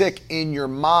being sick in your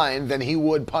mind than he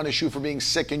would punish you for being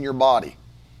sick in your body.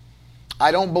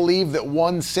 I don't believe that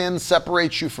one sin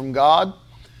separates you from God.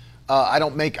 I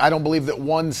don't believe that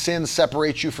one sin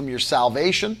separates you from your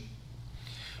salvation.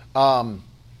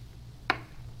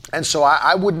 And so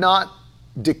I would not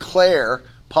declare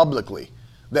publicly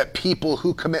that people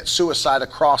who commit suicide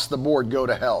across the board go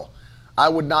to hell. I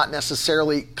would not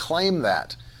necessarily claim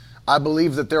that. I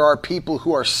believe that there are people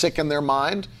who are sick in their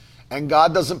mind, and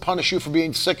God doesn't punish you for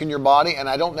being sick in your body, and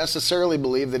I don't necessarily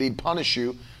believe that he'd punish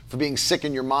you for being sick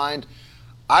in your mind.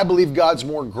 I believe God's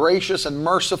more gracious and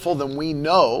merciful than we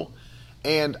know,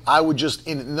 and I would just,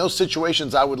 in those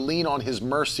situations, I would lean on his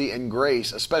mercy and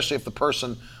grace, especially if the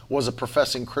person was a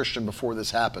professing Christian before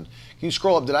this happened. Can you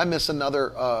scroll up? Did I miss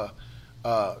another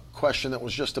question that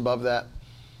was just above that?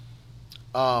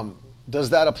 Does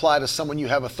that apply to someone you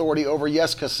have authority over?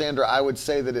 Yes, Cassandra, I would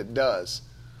say that it does.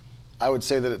 I would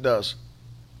say that it does.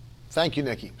 Thank you,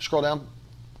 Nikki. Scroll down.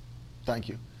 Thank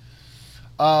you.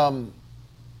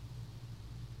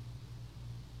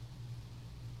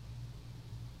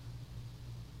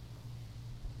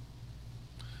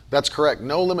 That's correct.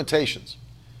 No limitations.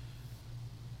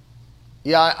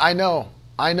 Yeah, I know.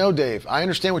 I know, Dave. I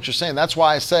understand what you're saying. That's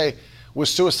why I say with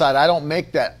suicide, I don't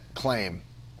make that claim.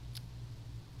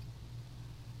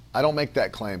 I don't make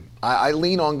that claim. I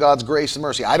lean on God's grace and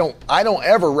mercy. I don't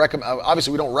ever recommend.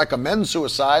 Obviously, we don't recommend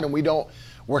suicide, and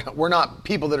we're not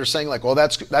people that are saying like, well,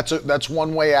 that's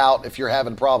one way out if you're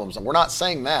having problems. And we're not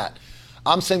saying that.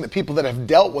 I'm saying that people that have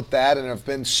dealt with that and have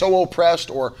been so oppressed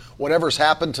or whatever's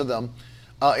happened to them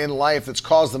in life that's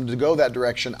caused them to go that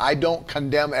direction, I don't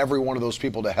condemn every one of those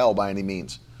people to hell by any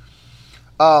means.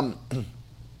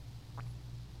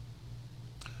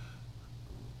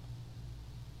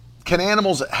 Can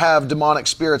animals have demonic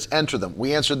spirits enter them?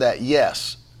 We answered that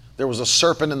yes. There was a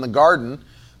serpent in the garden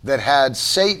that had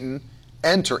Satan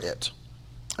enter it.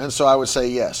 And so I would say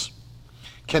yes.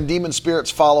 Can demon spirits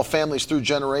follow families through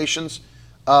generations?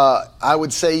 I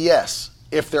would say yes,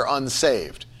 if they're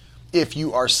unsaved. If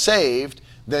you are saved,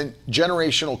 then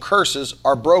generational curses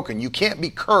are broken. You can't be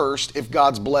cursed if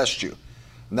God's blessed you.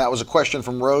 And that was a question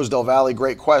from Rose Del Valle.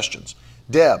 Great questions.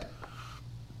 Deb,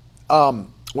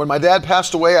 when my dad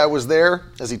passed away, I was there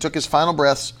as he took his final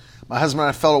breaths. My husband and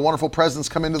I felt a wonderful presence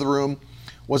come into the room.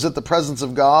 Was it the presence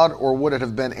of God, or would it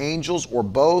have been angels, or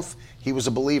both? He was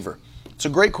a believer. It's a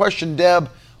great question, Deb.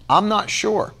 I'm not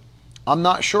sure. I'm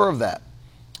not sure of that.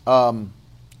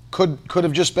 Could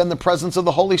have just been the presence of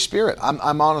the Holy Spirit.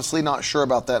 I'm honestly not sure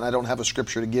about that, and I don't have a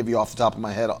scripture to give you off the top of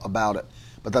my head about it.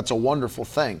 But that's a wonderful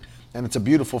thing, and it's a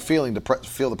beautiful feeling to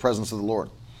feel the presence of the Lord.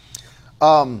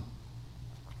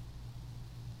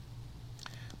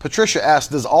 Patricia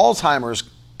asked, is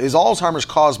Alzheimer's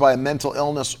caused by a mental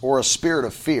illness or a spirit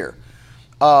of fear?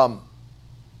 I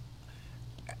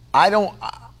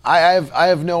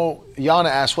have no. Yana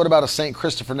asked, what about a St.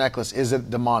 Christopher necklace? Is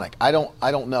it demonic? I don't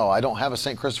know. I don't have a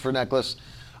St. Christopher necklace.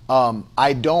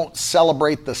 I don't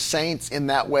celebrate the saints in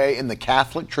that way in the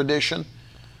Catholic tradition.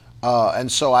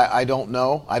 And so I don't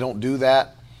know. I don't do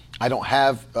that. I don't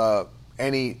have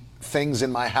any things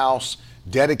in my house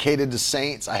dedicated to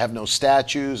saints. I have no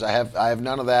statues. I have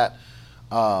none of that.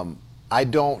 I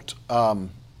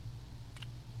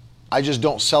just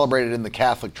don't celebrate it in the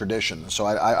Catholic tradition, so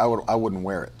I wouldn't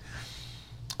wear it.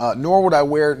 Nor would I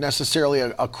wear necessarily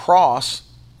a cross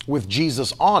with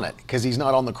Jesus on it, because he's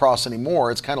not on the cross anymore.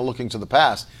 It's kind of looking to the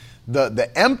past. The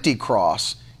empty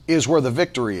cross is where the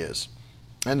victory is,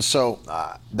 and so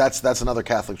that's another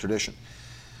Catholic tradition.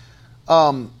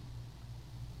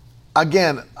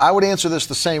 Again, I would answer this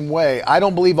the same way. I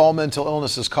don't believe all mental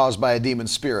illness is caused by a demon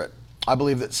spirit. I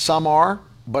believe that some are,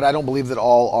 but I don't believe that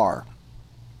all are.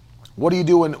 What do you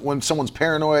do when someone's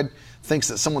paranoid, thinks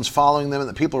that someone's following them and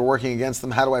that people are working against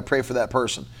them? How do I pray for that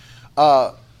person?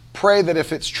 Pray that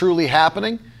if it's truly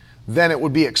happening, then it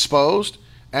would be exposed.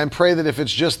 And pray that if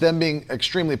it's just them being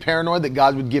extremely paranoid, that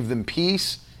God would give them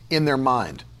peace in their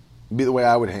mind. Would be the way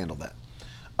I would handle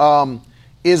that.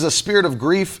 Is a spirit of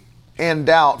grief and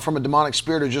doubt from a demonic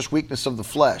spirit or just weakness of the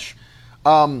flesh?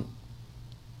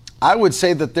 I would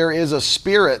say that there is a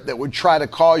spirit that would try to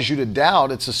cause you to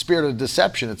doubt. It's a spirit of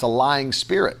deception. It's a lying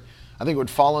spirit. I think it would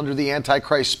fall under the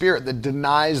Antichrist spirit that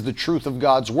denies the truth of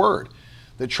God's word.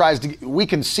 That tries to. We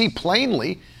can see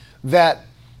plainly that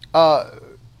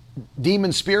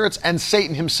demon spirits and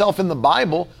Satan himself in the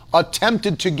Bible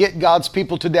attempted to get God's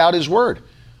people to doubt his word.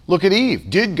 Look at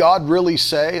Eve. Did God really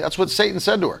say? That's what Satan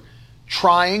said to her.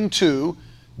 Trying to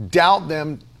doubt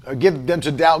them, get them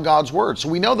to doubt God's word. So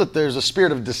we know that there's a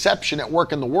spirit of deception at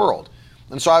work in the world.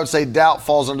 And so I would say doubt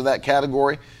falls under that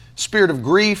category. Spirit of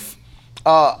grief,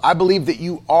 I believe that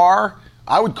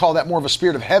I would call that more of a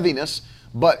spirit of heaviness,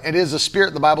 but it is a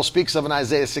spirit the Bible speaks of in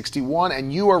Isaiah 61,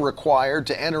 and you are required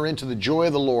to enter into the joy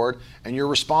of the Lord, and you're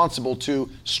responsible to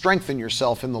strengthen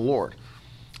yourself in the Lord.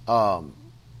 And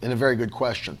a very good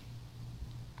question.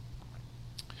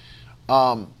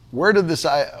 Where did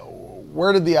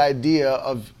the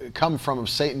idea come from of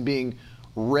Satan being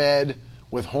red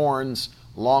with horns,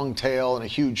 long tail, and a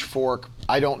huge fork?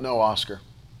 I don't know, Oscar.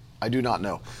 I do not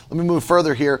know. Let me move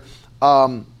further here.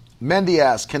 Mendy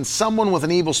asks, can someone with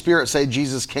an evil spirit say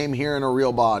Jesus came here in a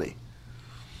real body?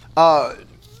 The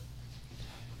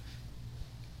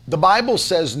Bible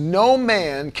says no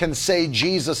man can say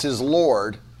Jesus is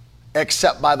Lord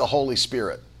except by the Holy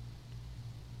Spirit.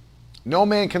 No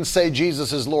man can say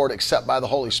Jesus is Lord except by the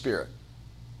Holy Spirit.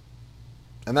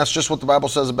 And that's just what the Bible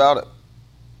says about it.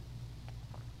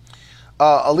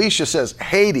 Alicia says,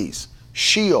 Hades,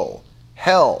 Sheol,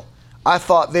 hell, I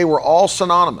thought they were all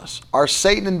synonymous. Are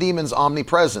Satan and demons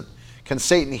omnipresent? Can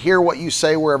Satan hear what you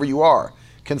say wherever you are?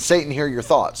 Can Satan hear your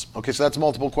thoughts? Okay, so that's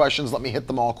multiple questions. Let me hit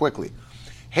them all quickly.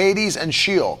 Hades and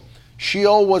Sheol.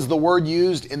 Sheol was the word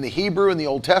used in the Hebrew in the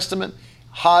Old Testament.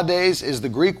 Hades is the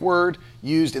Greek word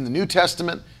used in the New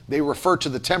Testament. They refer to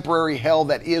the temporary hell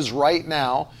that is right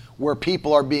now, where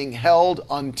people are being held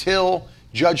until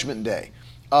Judgment Day.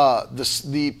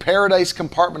 The paradise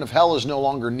compartment of hell is no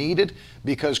longer needed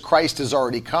because Christ has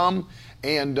already come,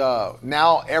 and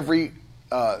now every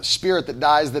spirit that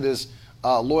dies that is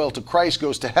loyal to Christ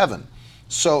goes to heaven.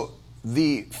 So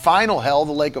the final hell,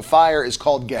 the lake of fire, is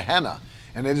called Gehenna,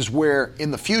 and it is where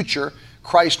in the future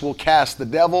Christ will cast the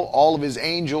devil, all of his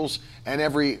angels, and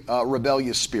every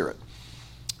rebellious spirit.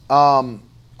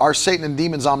 Are Satan and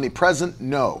demons omnipresent?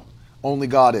 No. Only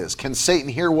God is. Can Satan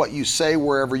hear what you say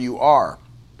wherever you are?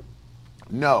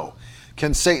 No.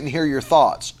 Can Satan hear your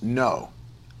thoughts? No.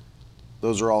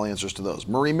 Those are all answers to those.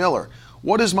 Marie Miller,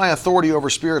 what is my authority over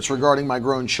spirits regarding my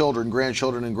grown children,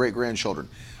 grandchildren, and great-grandchildren?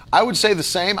 I would say the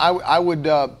same.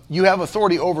 You have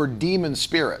authority over demon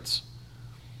spirits.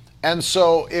 And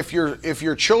so if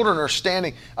your children are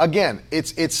standing, again,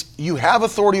 it's you have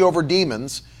authority over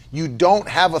demons. You don't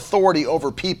have authority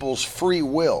over people's free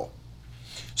will.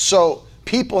 So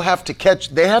people have to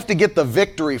get the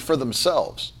victory for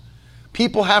themselves.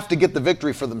 People have to get the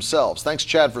victory for themselves. Thanks,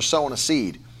 Chad, for sowing a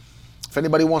seed. If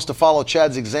anybody wants to follow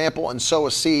Chad's example and sow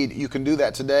a seed, you can do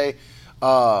that today.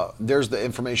 There's the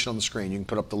information on the screen. You can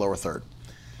put up the lower third.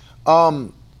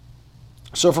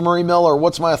 So for Marie Miller,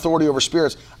 what's my authority over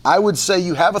spirits? I would say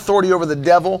you have authority over the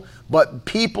devil, but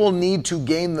people need to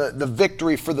gain the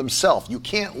victory for themselves. You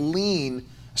can't lean,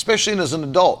 especially as an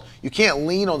adult, you can't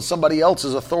lean on somebody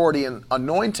else's authority and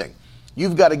anointing.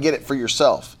 You've got to get it for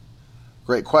yourself.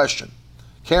 Great question.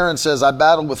 Karen says, I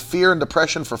battled with fear and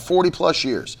depression for 40 plus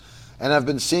years and have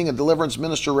been seeing a deliverance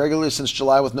minister regularly since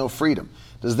July with no freedom.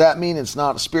 Does that mean it's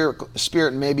not a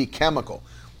spirit and maybe chemical?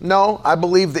 No, I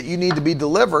believe that you need to be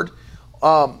delivered,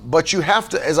 but you have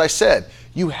to, as I said,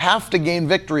 you have to gain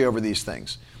victory over these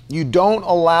things. You don't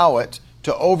allow it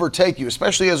to overtake you,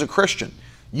 especially as a Christian.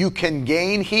 You can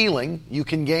gain healing, you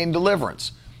can gain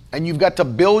deliverance, and you've got to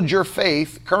build your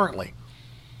faith currently.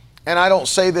 And I don't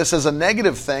say this as a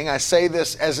negative thing. I say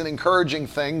this as an encouraging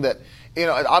thing that,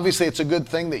 obviously it's a good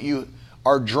thing that you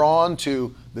are drawn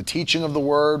to the teaching of the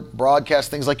word,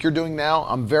 broadcast things like you're doing now.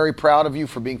 I'm very proud of you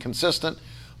for being consistent,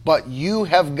 but you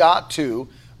have got to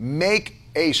make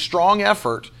a strong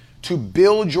effort to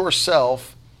build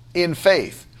yourself in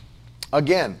faith.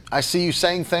 Again, I see you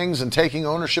saying things and taking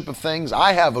ownership of things.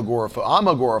 I'm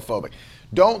agoraphobic.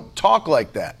 Don't talk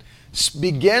like that.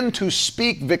 Begin to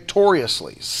speak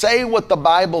victoriously. Say what the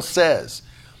Bible says.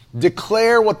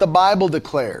 Declare what the Bible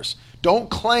declares. Don't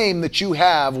claim that you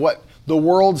have what the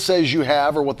world says you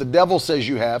have or what the devil says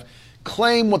you have.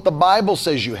 Claim what the Bible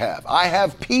says you have. I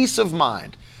have peace of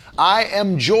mind. I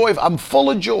am joy. I'm full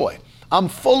of joy. I'm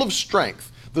full of strength.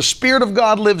 The Spirit of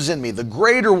God lives in me. The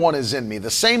greater one is in me.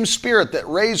 The same Spirit that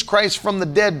raised Christ from the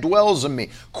dead dwells in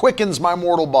me, quickens my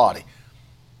mortal body.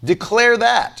 Declare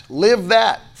that. Live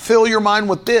that. Fill your mind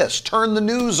with this. Turn the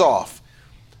news off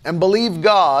and believe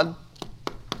God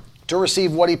to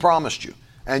receive what He promised you.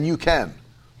 And you can.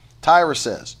 Tyra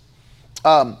says,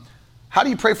 how do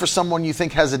you pray for someone you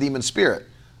think has a demon spirit?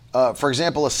 For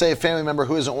example, a saved family member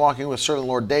who isn't walking with serving the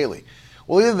Lord daily.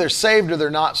 Well, either they're saved or they're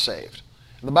not saved.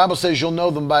 And the Bible says you'll know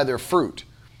them by their fruit.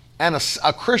 And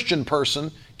a Christian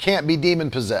person can't be demon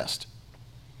possessed.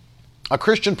 A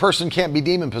Christian person can't be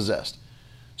demon possessed.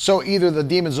 So either the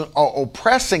demons are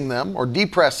oppressing them or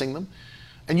depressing them,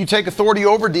 and you take authority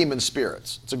over demon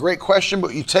spirits. It's a great question,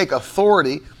 but you take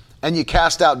authority and you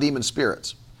cast out demon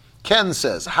spirits. Ken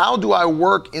says, how do I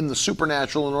work in the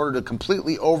supernatural in order to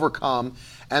completely overcome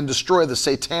and destroy the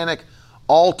satanic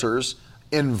altars,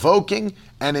 invoking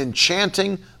and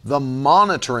enchanting the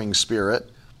monitoring spirit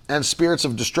and spirits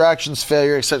of distractions,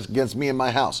 failure, except against me and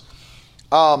my house?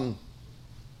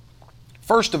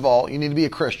 First of all, you need to be a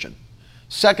Christian.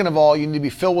 Second of all, you need to be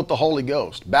filled with the Holy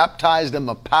Ghost, baptized in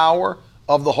the power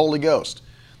of the Holy Ghost.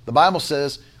 The Bible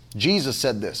says, Jesus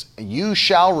said this, you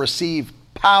shall receive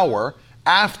power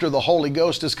after the Holy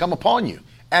Ghost has come upon you,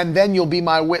 and then you'll be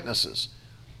my witnesses.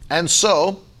 And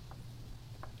so,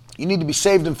 you need to be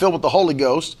saved and filled with the Holy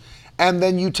Ghost, and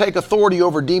then you take authority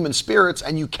over demon spirits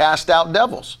and you cast out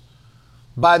devils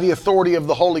by the authority of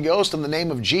the Holy Ghost in the name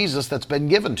of Jesus that's been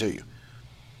given to you.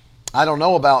 I don't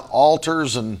know about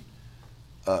altars and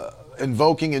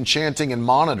invoking and chanting and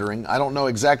monitoring. I don't know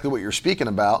exactly what you're speaking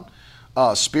about.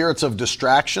 Spirits of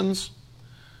distractions.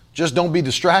 Just don't be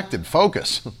distracted.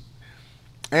 Focus.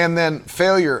 And then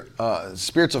failure,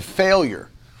 spirits of failure.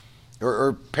 Or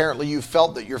apparently you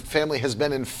felt that your family has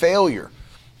been in failure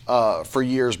for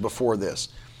years before this.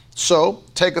 So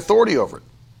take authority over it.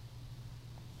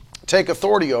 Take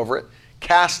authority over it.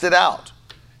 Cast it out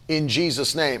in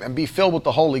Jesus' name and be filled with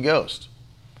the Holy Ghost.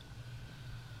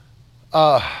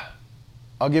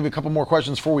 I'll give you a couple more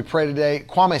questions before we pray today.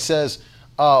 Kwame says,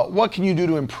 what can you do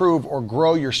to improve or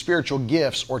grow your spiritual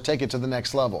gifts or take it to the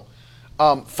next level?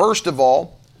 First of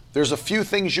all, there's a few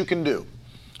things you can do.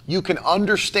 You can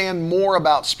understand more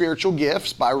about spiritual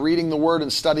gifts by reading the Word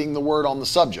and studying the Word on the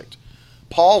subject.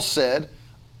 Paul said,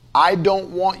 I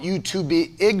don't want you to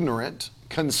be ignorant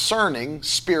concerning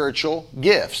spiritual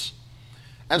gifts.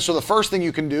 And so the first thing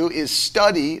you can do is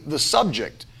study the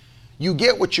subject. You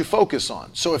get what you focus on.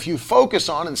 So if you focus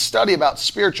on and study about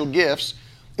spiritual gifts,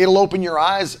 it'll open your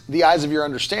eyes, the eyes of your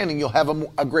understanding. You'll have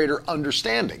a greater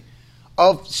understanding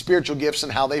of spiritual gifts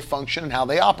and how they function and how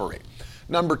they operate.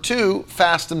 Number two,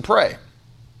 fast and pray.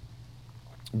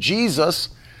 Jesus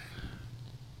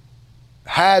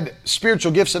had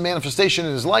spiritual gifts and manifestation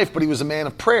in his life, but he was a man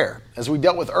of prayer. As we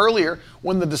dealt with earlier,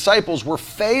 when the disciples were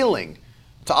failing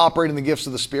to operate in the gifts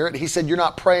of the Spirit, he said, you're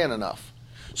not praying enough.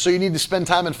 So you need to spend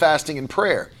time in fasting and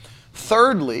prayer.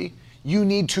 Thirdly, you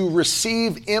need to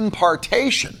receive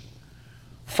impartation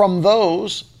from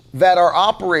those that are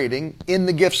operating in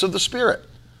the gifts of the Spirit.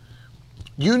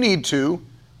 You need to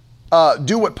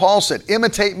do what Paul said,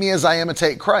 imitate me as I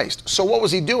imitate Christ. So what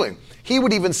was he doing? He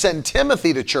would even send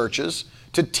Timothy to churches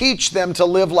to teach them to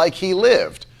live like he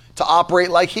lived, to operate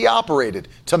like he operated,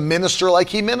 to minister like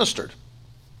he ministered.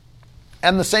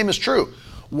 And the same is true.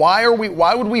 Why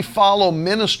would we follow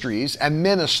ministries and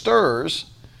ministers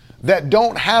that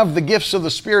don't have the gifts of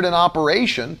the Spirit in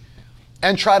operation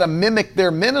and try to mimic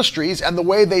their ministries and the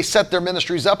way they set their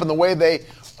ministries up and the way they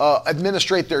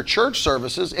administrate their church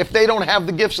services if they don't have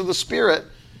the gifts of the Spirit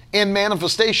in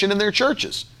manifestation in their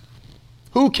churches?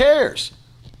 Who cares?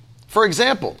 For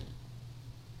example,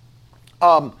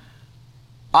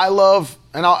 I love,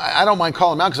 and I don't mind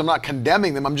calling them out because I'm not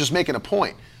condemning them, I'm just making a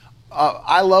point.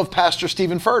 I love Pastor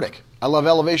Stephen Furtick. I love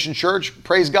Elevation Church.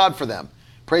 Praise God for them.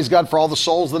 Praise God for all the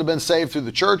souls that have been saved through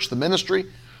the church, the ministry.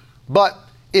 But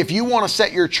if you want to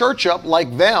set your church up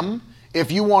like them, if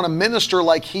you want to minister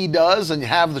like he does and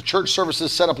have the church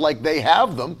services set up like they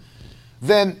have them,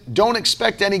 then don't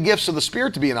expect any gifts of the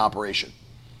Spirit to be in operation.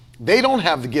 They don't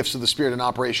have the gifts of the Spirit in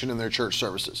operation in their church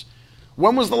services.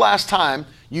 When was the last time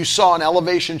you saw an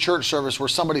Elevation church service where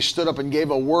somebody stood up and gave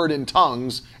a word in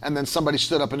tongues and then somebody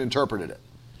stood up and interpreted it?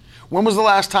 When was the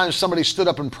last time somebody stood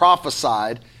up and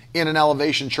prophesied in an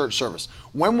Elevation church service?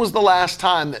 When was the last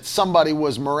time that somebody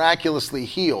was miraculously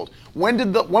healed? When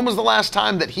was the last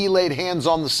time that he laid hands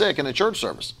on the sick in a church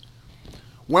service?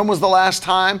 When was the last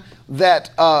time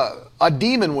that a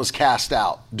demon was cast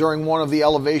out during one of the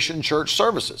Elevation church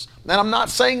services? And I'm not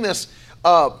saying this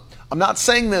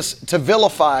to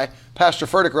vilify Pastor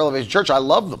Furtick or Elevation Church. I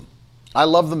love them. I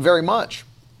love them very much.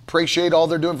 Appreciate all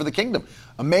they're doing for the kingdom.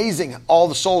 Amazing, all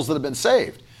the souls that have been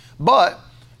saved. But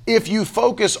if you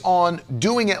focus on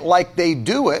doing it like they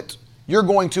do it, you're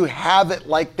going to have it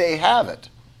like they have it.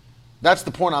 That's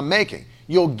the point I'm making.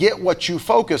 You'll get what you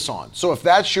focus on. So if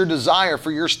that's your desire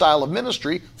for your style of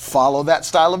ministry, follow that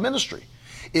style of ministry.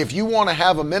 If you want to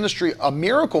have a ministry, a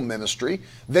miracle ministry,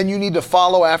 then you need to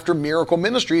follow after miracle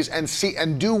ministries and see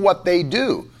and do what they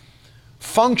do.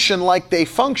 Function like they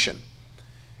function.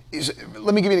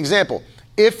 Let me give you an example.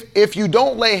 If you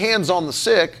don't lay hands on the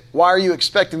sick, why are you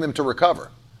expecting them to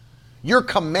recover? You're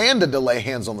commanded to lay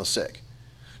hands on the sick.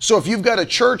 So if you've got a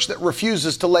church that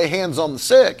refuses to lay hands on the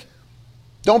sick,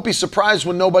 don't be surprised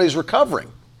when nobody's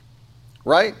recovering,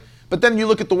 right? But then you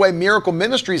look at the way miracle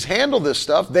ministries handle this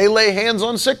stuff. They lay hands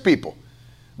on sick people.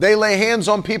 They lay hands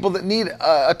on people that need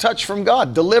a touch from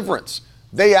God, deliverance.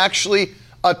 They actually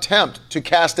attempt to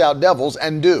cast out devils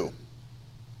and do.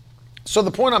 So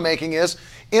the point I'm making is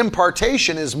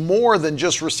impartation is more than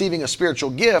just receiving a spiritual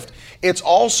gift. It's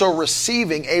also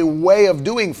receiving a way of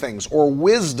doing things or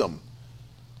wisdom.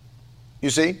 You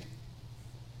see?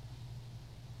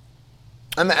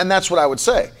 And that's what I would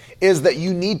say, is that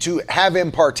you need to have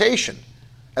impartation.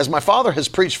 As my father has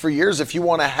preached for years, if you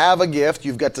want to have a gift,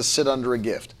 you've got to sit under a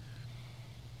gift.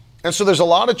 And so there's a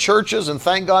lot of churches, and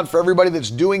thank God for everybody that's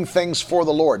doing things for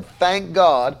the Lord. Thank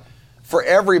God for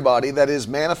everybody that is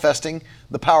manifesting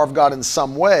the power of God in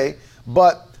some way,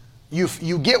 but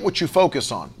you get what you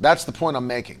focus on. That's the point I'm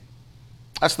making.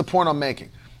 That's the point I'm making.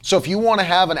 So if you want to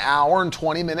have an hour and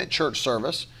 20-minute church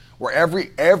service where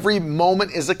every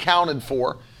moment is accounted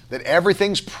for, that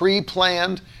everything's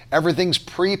pre-planned, everything's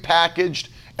pre-packaged,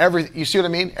 you see what I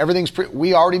mean?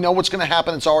 We already know what's going to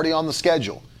happen. It's already on the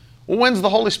schedule. Well, when's the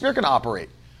Holy Spirit going to operate?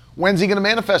 When's he going to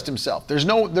manifest himself? There's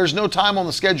no time on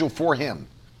the schedule for him.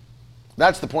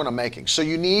 That's the point I'm making. So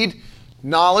you need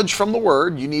knowledge from the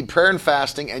Word, you need prayer and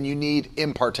fasting, and you need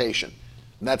impartation.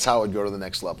 And that's how it would go to the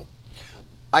next level.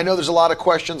 I know there's a lot of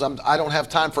questions. I don't have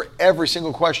time for every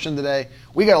single question today.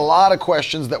 We got a lot of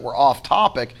questions that were off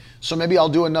topic, so maybe I'll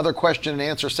do another question and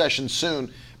answer session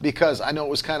soon, because I know it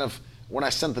was kind of, when I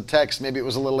sent the text, maybe it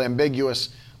was a little ambiguous,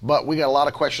 but we got a lot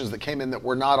of questions that came in that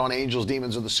were not on angels,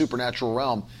 demons, or the supernatural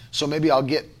realm. So maybe I'll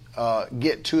get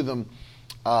to them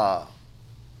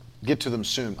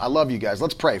soon. I love you guys.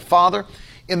 Let's pray. Father,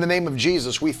 in the name of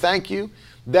Jesus, we thank you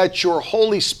that your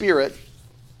Holy Spirit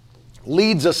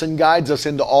leads us and guides us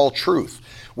into all truth.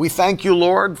 We thank you,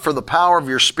 Lord, for the power of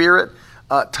your Spirit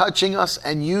touching us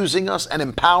and using us and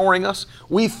empowering us.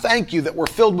 We thank you that we're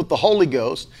filled with the Holy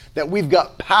Ghost, that we've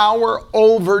got power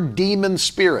over demon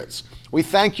spirits. We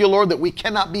thank you, Lord, that we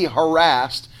cannot be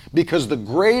harassed because the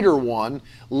greater one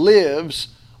lives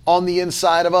on the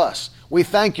inside of us. We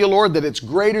thank you, Lord, that it's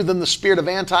greater than the spirit of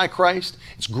Antichrist.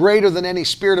 It's greater than any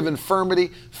spirit of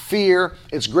infirmity, fear.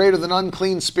 It's greater than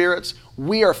unclean spirits.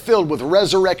 We are filled with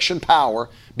resurrection power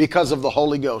because of the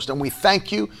Holy Ghost. And we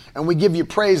thank you and we give you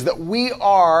praise that we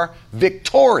are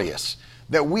victorious,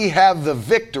 that we have the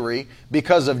victory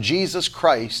because of Jesus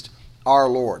Christ, our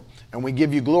Lord. And we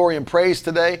give you glory and praise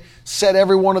today. Set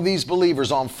every one of these believers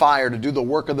on fire to do the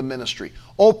work of the ministry.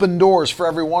 Open doors for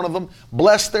every one of them.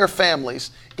 Bless their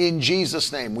families in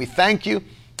Jesus' name. We thank you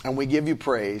and we give you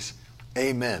praise.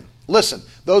 Amen. Listen,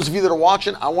 those of you that are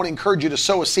watching, I want to encourage you to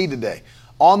sow a seed today.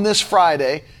 On this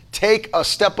Friday, take a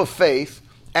step of faith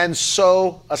and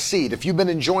sow a seed. If you've been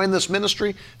enjoying this ministry,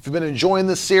 if you've been enjoying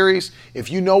this series,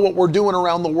 if you know what we're doing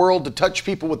around the world to touch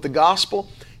people with the gospel,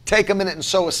 take a minute and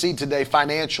sow a seed today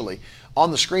financially.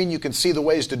 On the screen, you can see the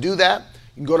ways to do that.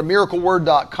 You can go to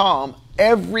miracleword.com.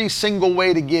 Every single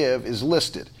way to give is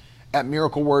listed at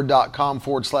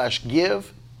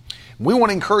miracleword.com/give. We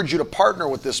want to encourage you to partner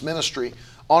with this ministry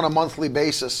on a monthly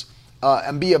basis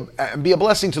and be a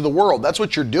blessing to the world. That's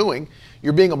what you're doing.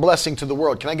 You're being a blessing to the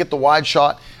world. Can I get the wide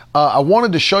shot? I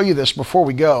wanted to show you this before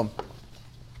we go.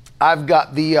 I've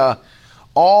got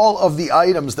all of the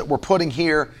items that we're putting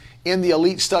here in the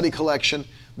Elite Study Collection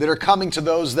that are coming to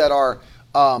those that are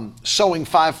sowing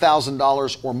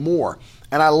 $5,000 or more.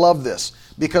 And I love this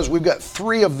because we've got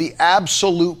 3 of the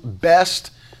absolute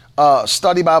best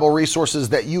study Bible resources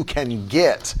that you can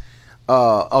get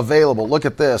available. Look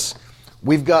at this.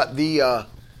 We've got the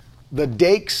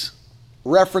Dakes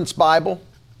Reference Bible,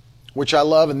 which I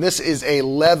love, and this is a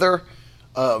leather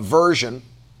version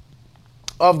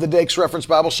of the Dakes Reference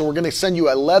Bible. So we're going to send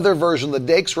you a leather version of the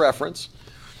Dakes Reference.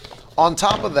 On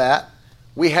top of that,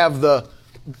 we have the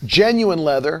genuine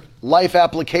leather Life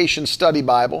Application Study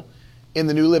Bible in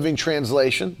the New Living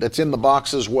Translation that's in the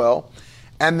box as well.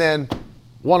 And then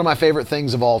one of my favorite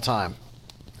things of all time.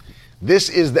 This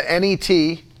is the NET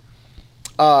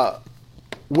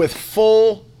with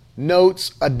full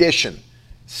notes edition.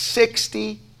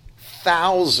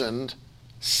 60,000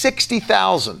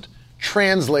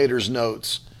 translators'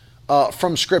 notes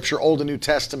from Scripture, Old and New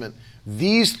Testament.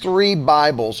 These 3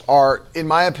 Bibles are, in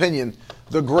my opinion,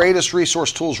 the greatest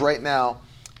resource tools right now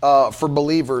for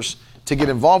believers to get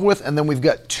involved with. And then we've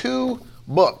got 2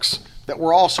 books that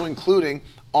we're also including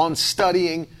on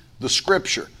studying the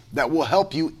Scripture that will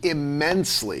help you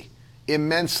immensely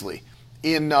in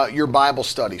your Bible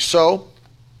study. So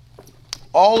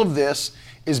all of this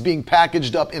is being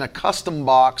packaged up in a custom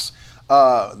box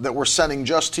that we're sending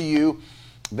just to you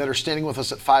that are standing with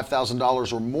us at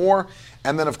 $5,000 or more.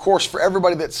 And then, of course, for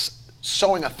everybody that's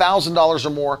sowing $1,000 or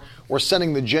more, we're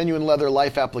sending the Genuine Leather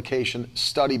Life Application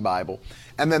Study Bible.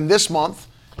 And then this month,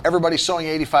 everybody sowing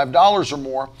 $85 or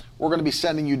more, we're going to be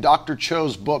sending you Dr.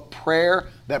 Cho's book, Prayer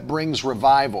That Brings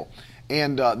Revival.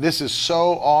 And this is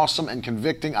so awesome and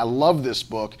convicting. I love this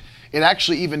book. It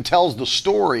actually even tells the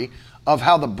story of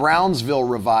how the Brownsville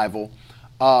revival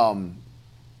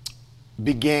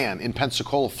began in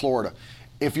Pensacola, Florida.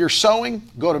 If you're sowing,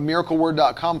 go to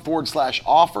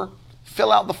miracleword.com/offer.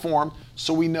 Fill out the form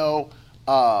so we know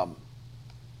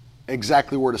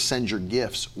exactly where to send your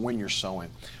gifts when you're sowing.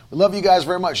 We love you guys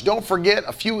very much. Don't forget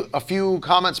a few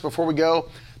comments before we go.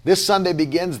 This Sunday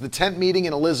begins the tent meeting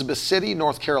in Elizabeth City,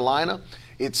 North Carolina.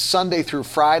 It's Sunday through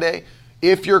Friday.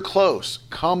 If you're close,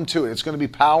 come to it. It's going to be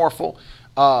powerful.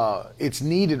 It's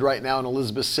needed right now in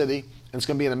Elizabeth City, and it's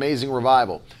going to be an amazing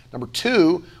revival. Number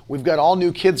 2, we've got all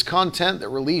new kids content that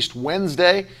released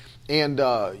Wednesday, and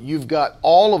you've got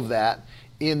all of that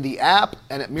in the app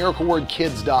and at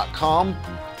miraclewordkids.com.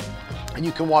 And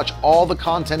you can watch all the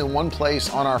content in one place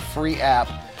on our free app,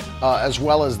 as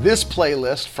well as this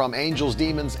playlist from Angels,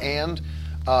 Demons, and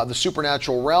the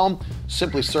Supernatural Realm.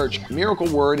 Simply search Miracle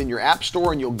Word in your app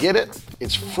store and you'll get it.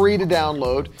 It's free to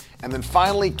download. And then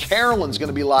finally, Carolyn's going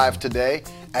to be live today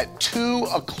at 2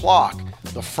 o'clock,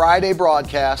 the Friday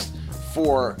broadcast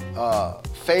for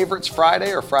Favorites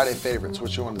Friday or Friday Favorites.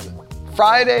 Which one is it?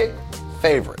 Friday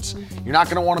Favorites. You're not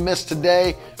going to want to miss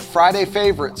today. Friday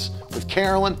Favorites with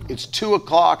Carolyn. It's 2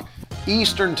 o'clock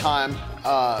Eastern time.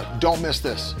 Don't miss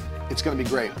this. It's going to be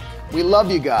great. We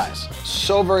love you guys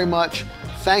so very much.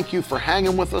 Thank you for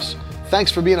hanging with us.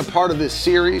 Thanks for being a part of this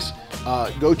series.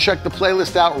 Go check the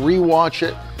playlist out, rewatch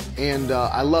it, and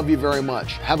I love you very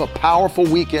much. Have a powerful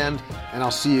weekend, and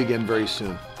I'll see you again very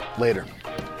soon. Later.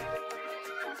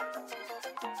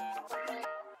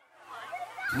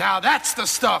 Now that's the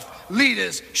stuff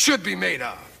leaders should be made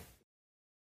of.